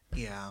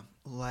 Yeah.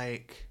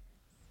 Like,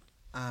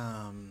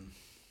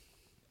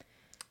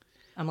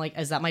 I'm like,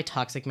 is that my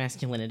toxic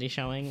masculinity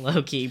showing?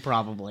 Low key,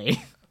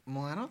 probably.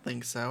 Well, I don't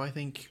think so. I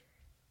think,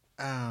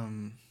 I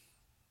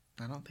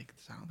don't think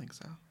so.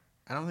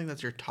 I don't think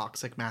that's your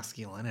toxic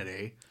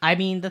masculinity. I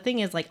mean, the thing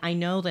is, like, I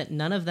know that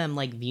none of them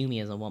like view me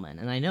as a woman,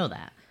 and I know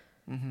that.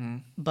 Mm-hmm.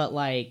 But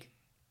like,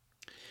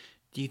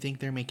 do you think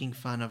they're making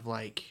fun of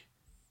like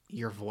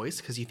your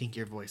voice because you think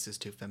your voice is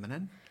too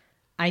feminine?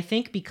 I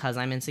think because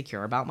I'm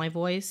insecure about my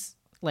voice,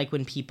 like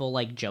when people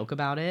like joke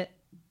about it,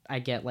 I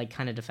get like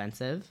kind of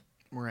defensive.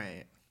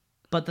 Right.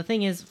 But the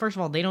thing is, first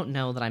of all, they don't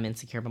know that I'm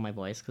insecure about my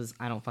voice because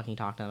I don't fucking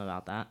talk to them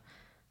about that.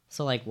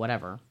 So, like,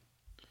 whatever.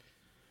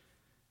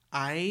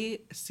 I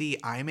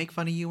make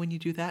fun of you when you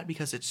do that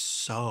because it's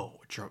so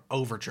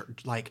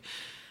like,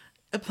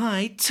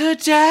 apply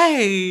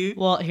today.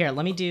 Well, here,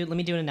 let me do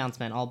an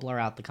announcement. I'll blur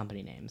out the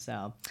company name.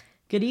 So,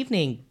 good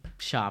evening,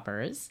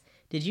 shoppers.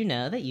 Did you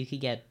know that you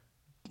could get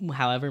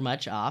however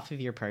much off of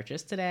your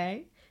purchase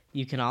today?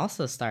 You can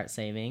also start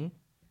saving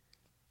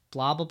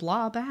blah, blah,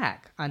 blah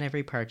back on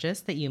every purchase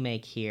that you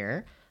make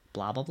here,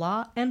 blah, blah,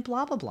 blah, and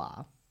blah, blah,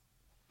 blah.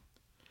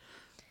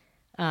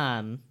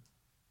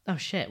 Oh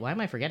shit, why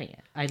am I forgetting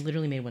it? I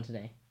literally made one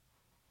today.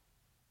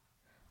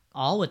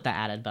 All with the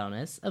added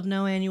bonus of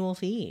no annual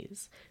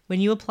fees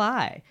when you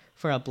apply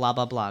for a blah,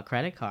 blah, blah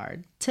credit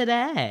card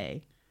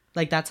today.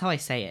 Like, that's how I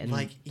say it.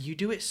 Like, you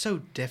do it so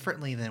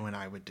differently than when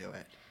I would do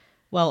it.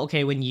 Well,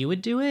 okay, when you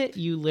would do it,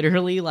 you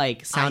literally,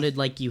 like, sounded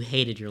like you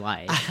hated your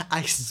life.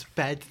 I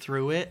sped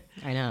through it.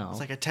 I know. It's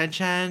like,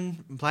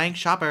 attention, blank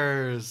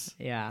shoppers.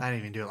 Yeah. I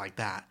didn't even do it like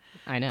that.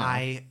 I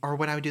know. Or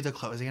when I would do the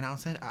closing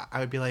announcement, I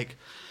would be like,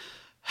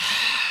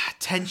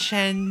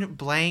 attention,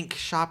 blank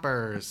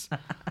shoppers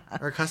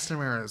or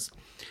customers.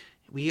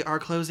 We are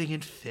closing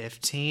in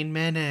 15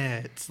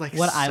 minutes. Like,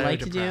 what I so like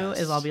depressed. to do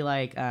is I'll be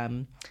like,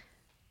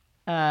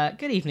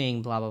 good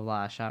evening, blah, blah,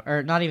 blah, shop.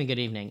 Or not even good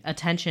evening.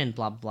 Attention,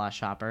 blah, blah, blah,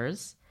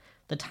 shoppers.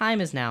 The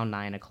time is now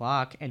 9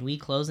 o'clock, and we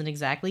close in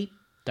exactly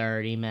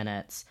 30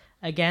 minutes.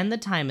 Again, the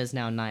time is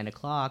now 9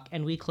 o'clock,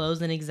 and we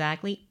close in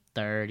exactly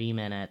 30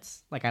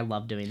 minutes. Like, I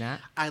love doing that.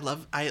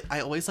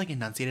 I always, like,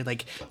 enunciated,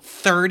 like,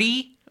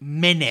 30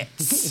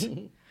 minutes.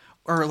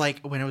 Or like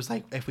when it was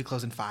like, if we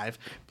close in 5,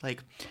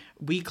 like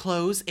we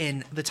close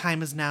in, the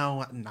time is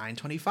now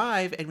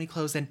 9:25 and we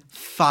close in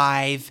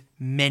 5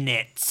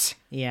 minutes.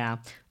 Yeah.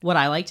 What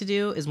I like to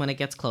do is when it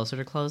gets closer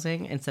to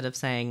closing, instead of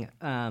saying,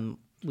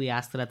 we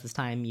ask that at this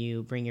time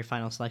you bring your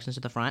final selections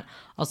to the front,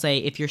 I'll say,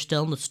 if you're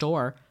still in the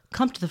store,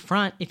 come to the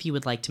front if you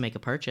would like to make a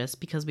purchase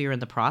because we are in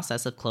the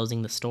process of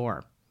closing the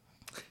store.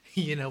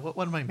 You know what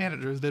one of my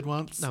managers did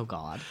once? Oh,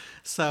 God.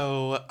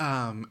 So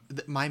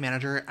my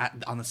manager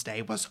on this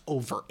day was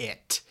over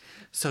it.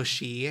 So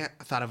she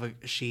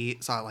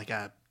saw like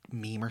a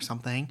meme or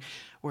something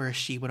where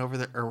she went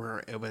over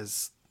or it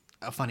was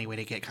a funny way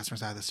to get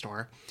customers out of the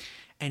store.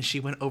 And she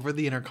went over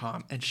the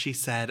intercom and she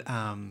said,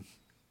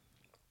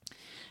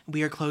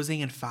 we are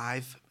closing in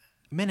 5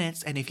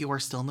 minutes. And if you are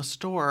still in the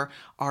store,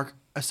 our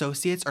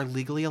associates are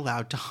legally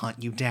allowed to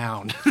hunt you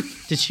down.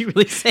 Did she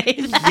really say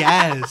that?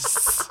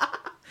 Yes.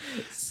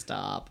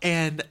 Stop.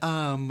 And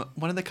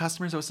one of the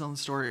customers that was still in the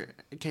store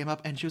came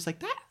up and she was like,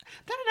 that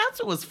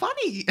announcement was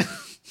funny.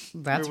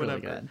 That's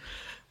really good.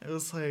 It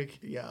was like,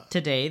 yeah.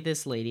 Today,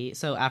 this lady,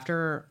 so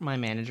after my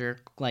manager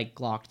like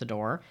locked the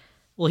door,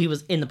 well, he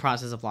was in the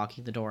process of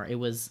locking the door.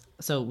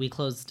 So we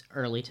closed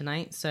early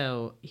tonight.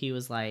 So he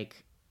was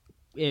like,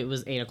 it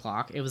was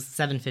 8:00. It was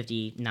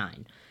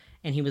 7:59.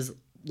 And he was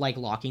like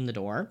locking the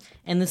door.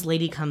 And this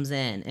lady comes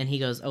in and he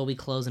goes, oh, we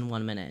close in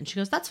 1 minute. And she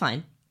goes, that's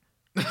fine.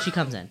 She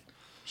comes in.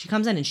 She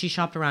comes in and she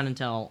shopped around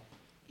until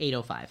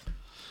 8:05.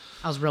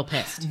 I was real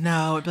pissed.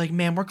 No, it'd be like,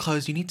 ma'am, we're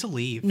closed. You need to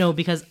leave. No,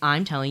 because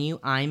I'm telling you,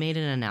 I made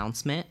an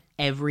announcement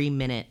every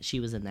minute she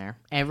was in there.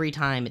 Every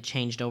time it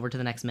changed over to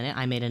the next minute,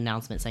 I made an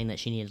announcement saying that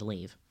she needed to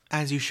leave.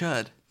 As you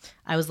should.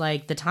 I was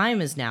like, the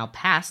time is now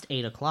past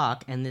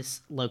 8:00 and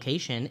this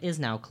location is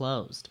now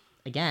closed.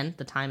 Again,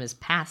 the time is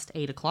past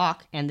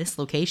 8:00 and this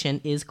location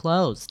is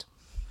closed.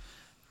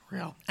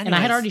 Real. Anyways, and I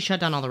had already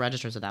shut down all the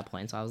registers at that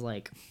point, so I was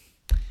like...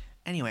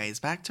 Anyways,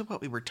 back to what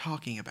we were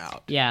talking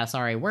about. Yeah,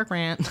 sorry, work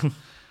rant.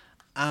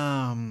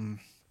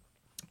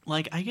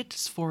 Like, I get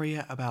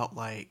dysphoria about,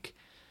 like...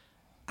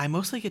 I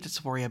mostly get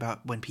dysphoria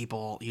about when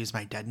people use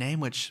my dead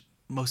name, which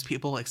most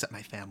people, except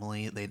my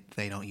family,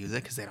 they don't use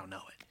it because they don't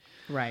know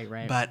it.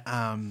 Right. But,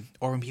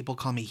 or when people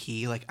call me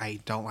he, like, I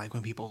don't like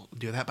when people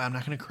do that, but I'm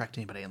not going to correct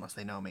anybody unless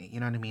they know me.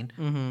 You know what I mean?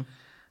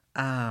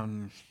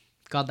 Mm-hmm.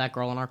 God, that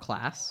girl in our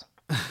class.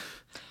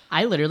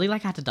 I literally,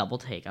 like, had to double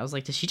take. I was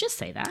like, did she just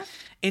say that?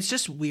 It's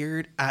just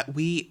weird. I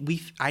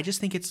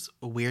just think it's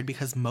weird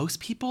because most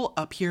people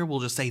up here will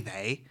just say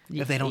they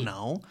if they don't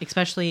know.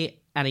 Especially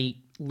at a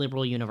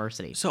liberal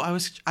university. So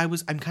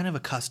I'm kind of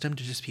accustomed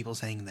to just people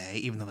saying they,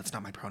 even though that's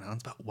not my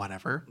pronouns, but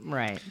whatever.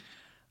 Right.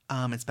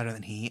 It's better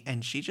than he.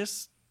 And she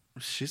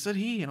said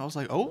he, and I was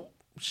like, oh,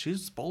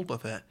 she's bold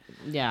with it.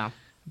 Yeah.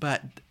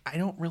 But I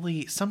don't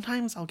really,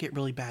 sometimes I'll get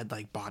really bad,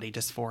 like, body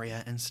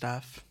dysphoria and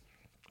stuff.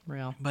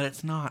 Real. But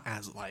it's not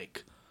as,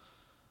 like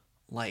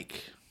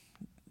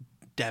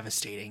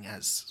devastating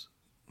as,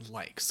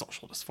 like,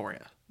 social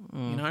dysphoria.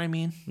 You know what I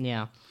mean?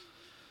 Yeah.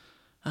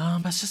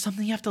 But it's just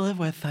something you have to live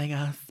with, I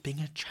guess, being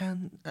a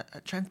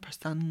trans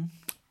person.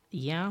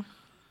 Yeah.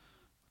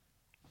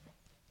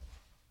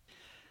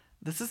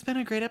 This has been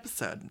a great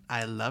episode.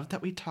 I love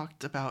that we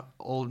talked about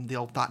the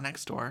old Thot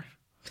next door.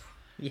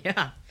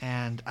 Yeah.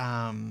 And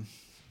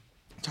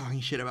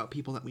talking shit about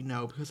people that we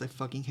know because I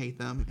fucking hate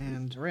them.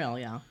 And Real,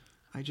 yeah.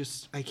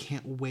 I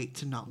can't wait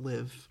to not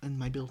live in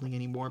my building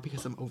anymore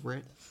because I'm over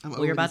it.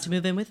 Well, you're about to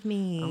move in with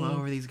me. I'm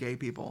over these gay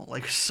people.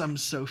 Like, I'm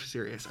so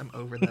serious. I'm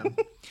over them.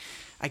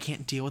 I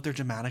can't deal with their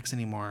dramatics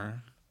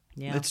anymore.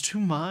 Yeah. It's too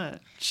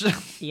much.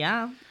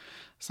 Yeah.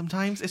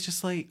 Sometimes it's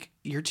just like,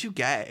 you're too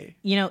gay.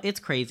 You know, it's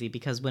crazy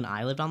because when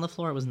I lived on the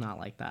floor, it was not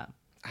like that.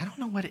 I don't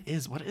know what it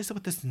is. What is it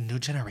with this new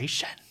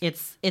generation?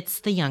 It's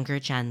the younger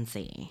Gen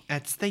Z.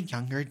 It's the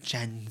younger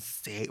Gen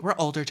Z. We're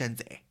older Gen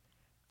Z.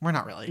 We're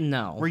not really.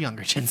 No. We're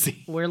younger Gen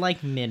Z. We're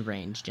like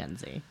mid-range Gen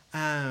Z.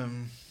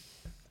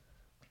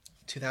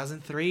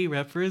 2003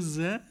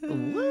 represent.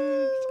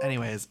 Woo.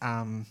 Anyways,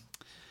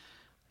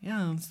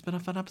 yeah, it's been a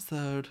fun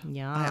episode.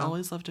 Yeah. I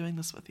always love doing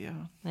this with you.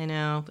 I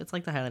know. It's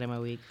like the highlight of my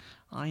week.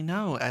 I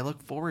know. I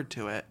look forward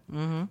to it.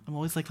 Mm-hmm. I'm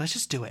always like, let's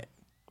just do it.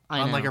 I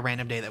on know. like a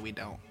random day that we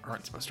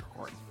aren't supposed to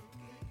record.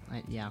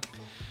 Yeah.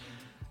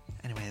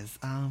 Anyways,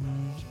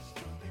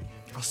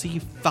 I'll see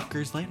you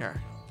fuckers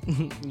later.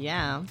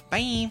 Yeah.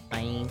 Bye.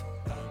 Bye.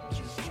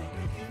 Just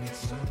checking,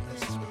 it's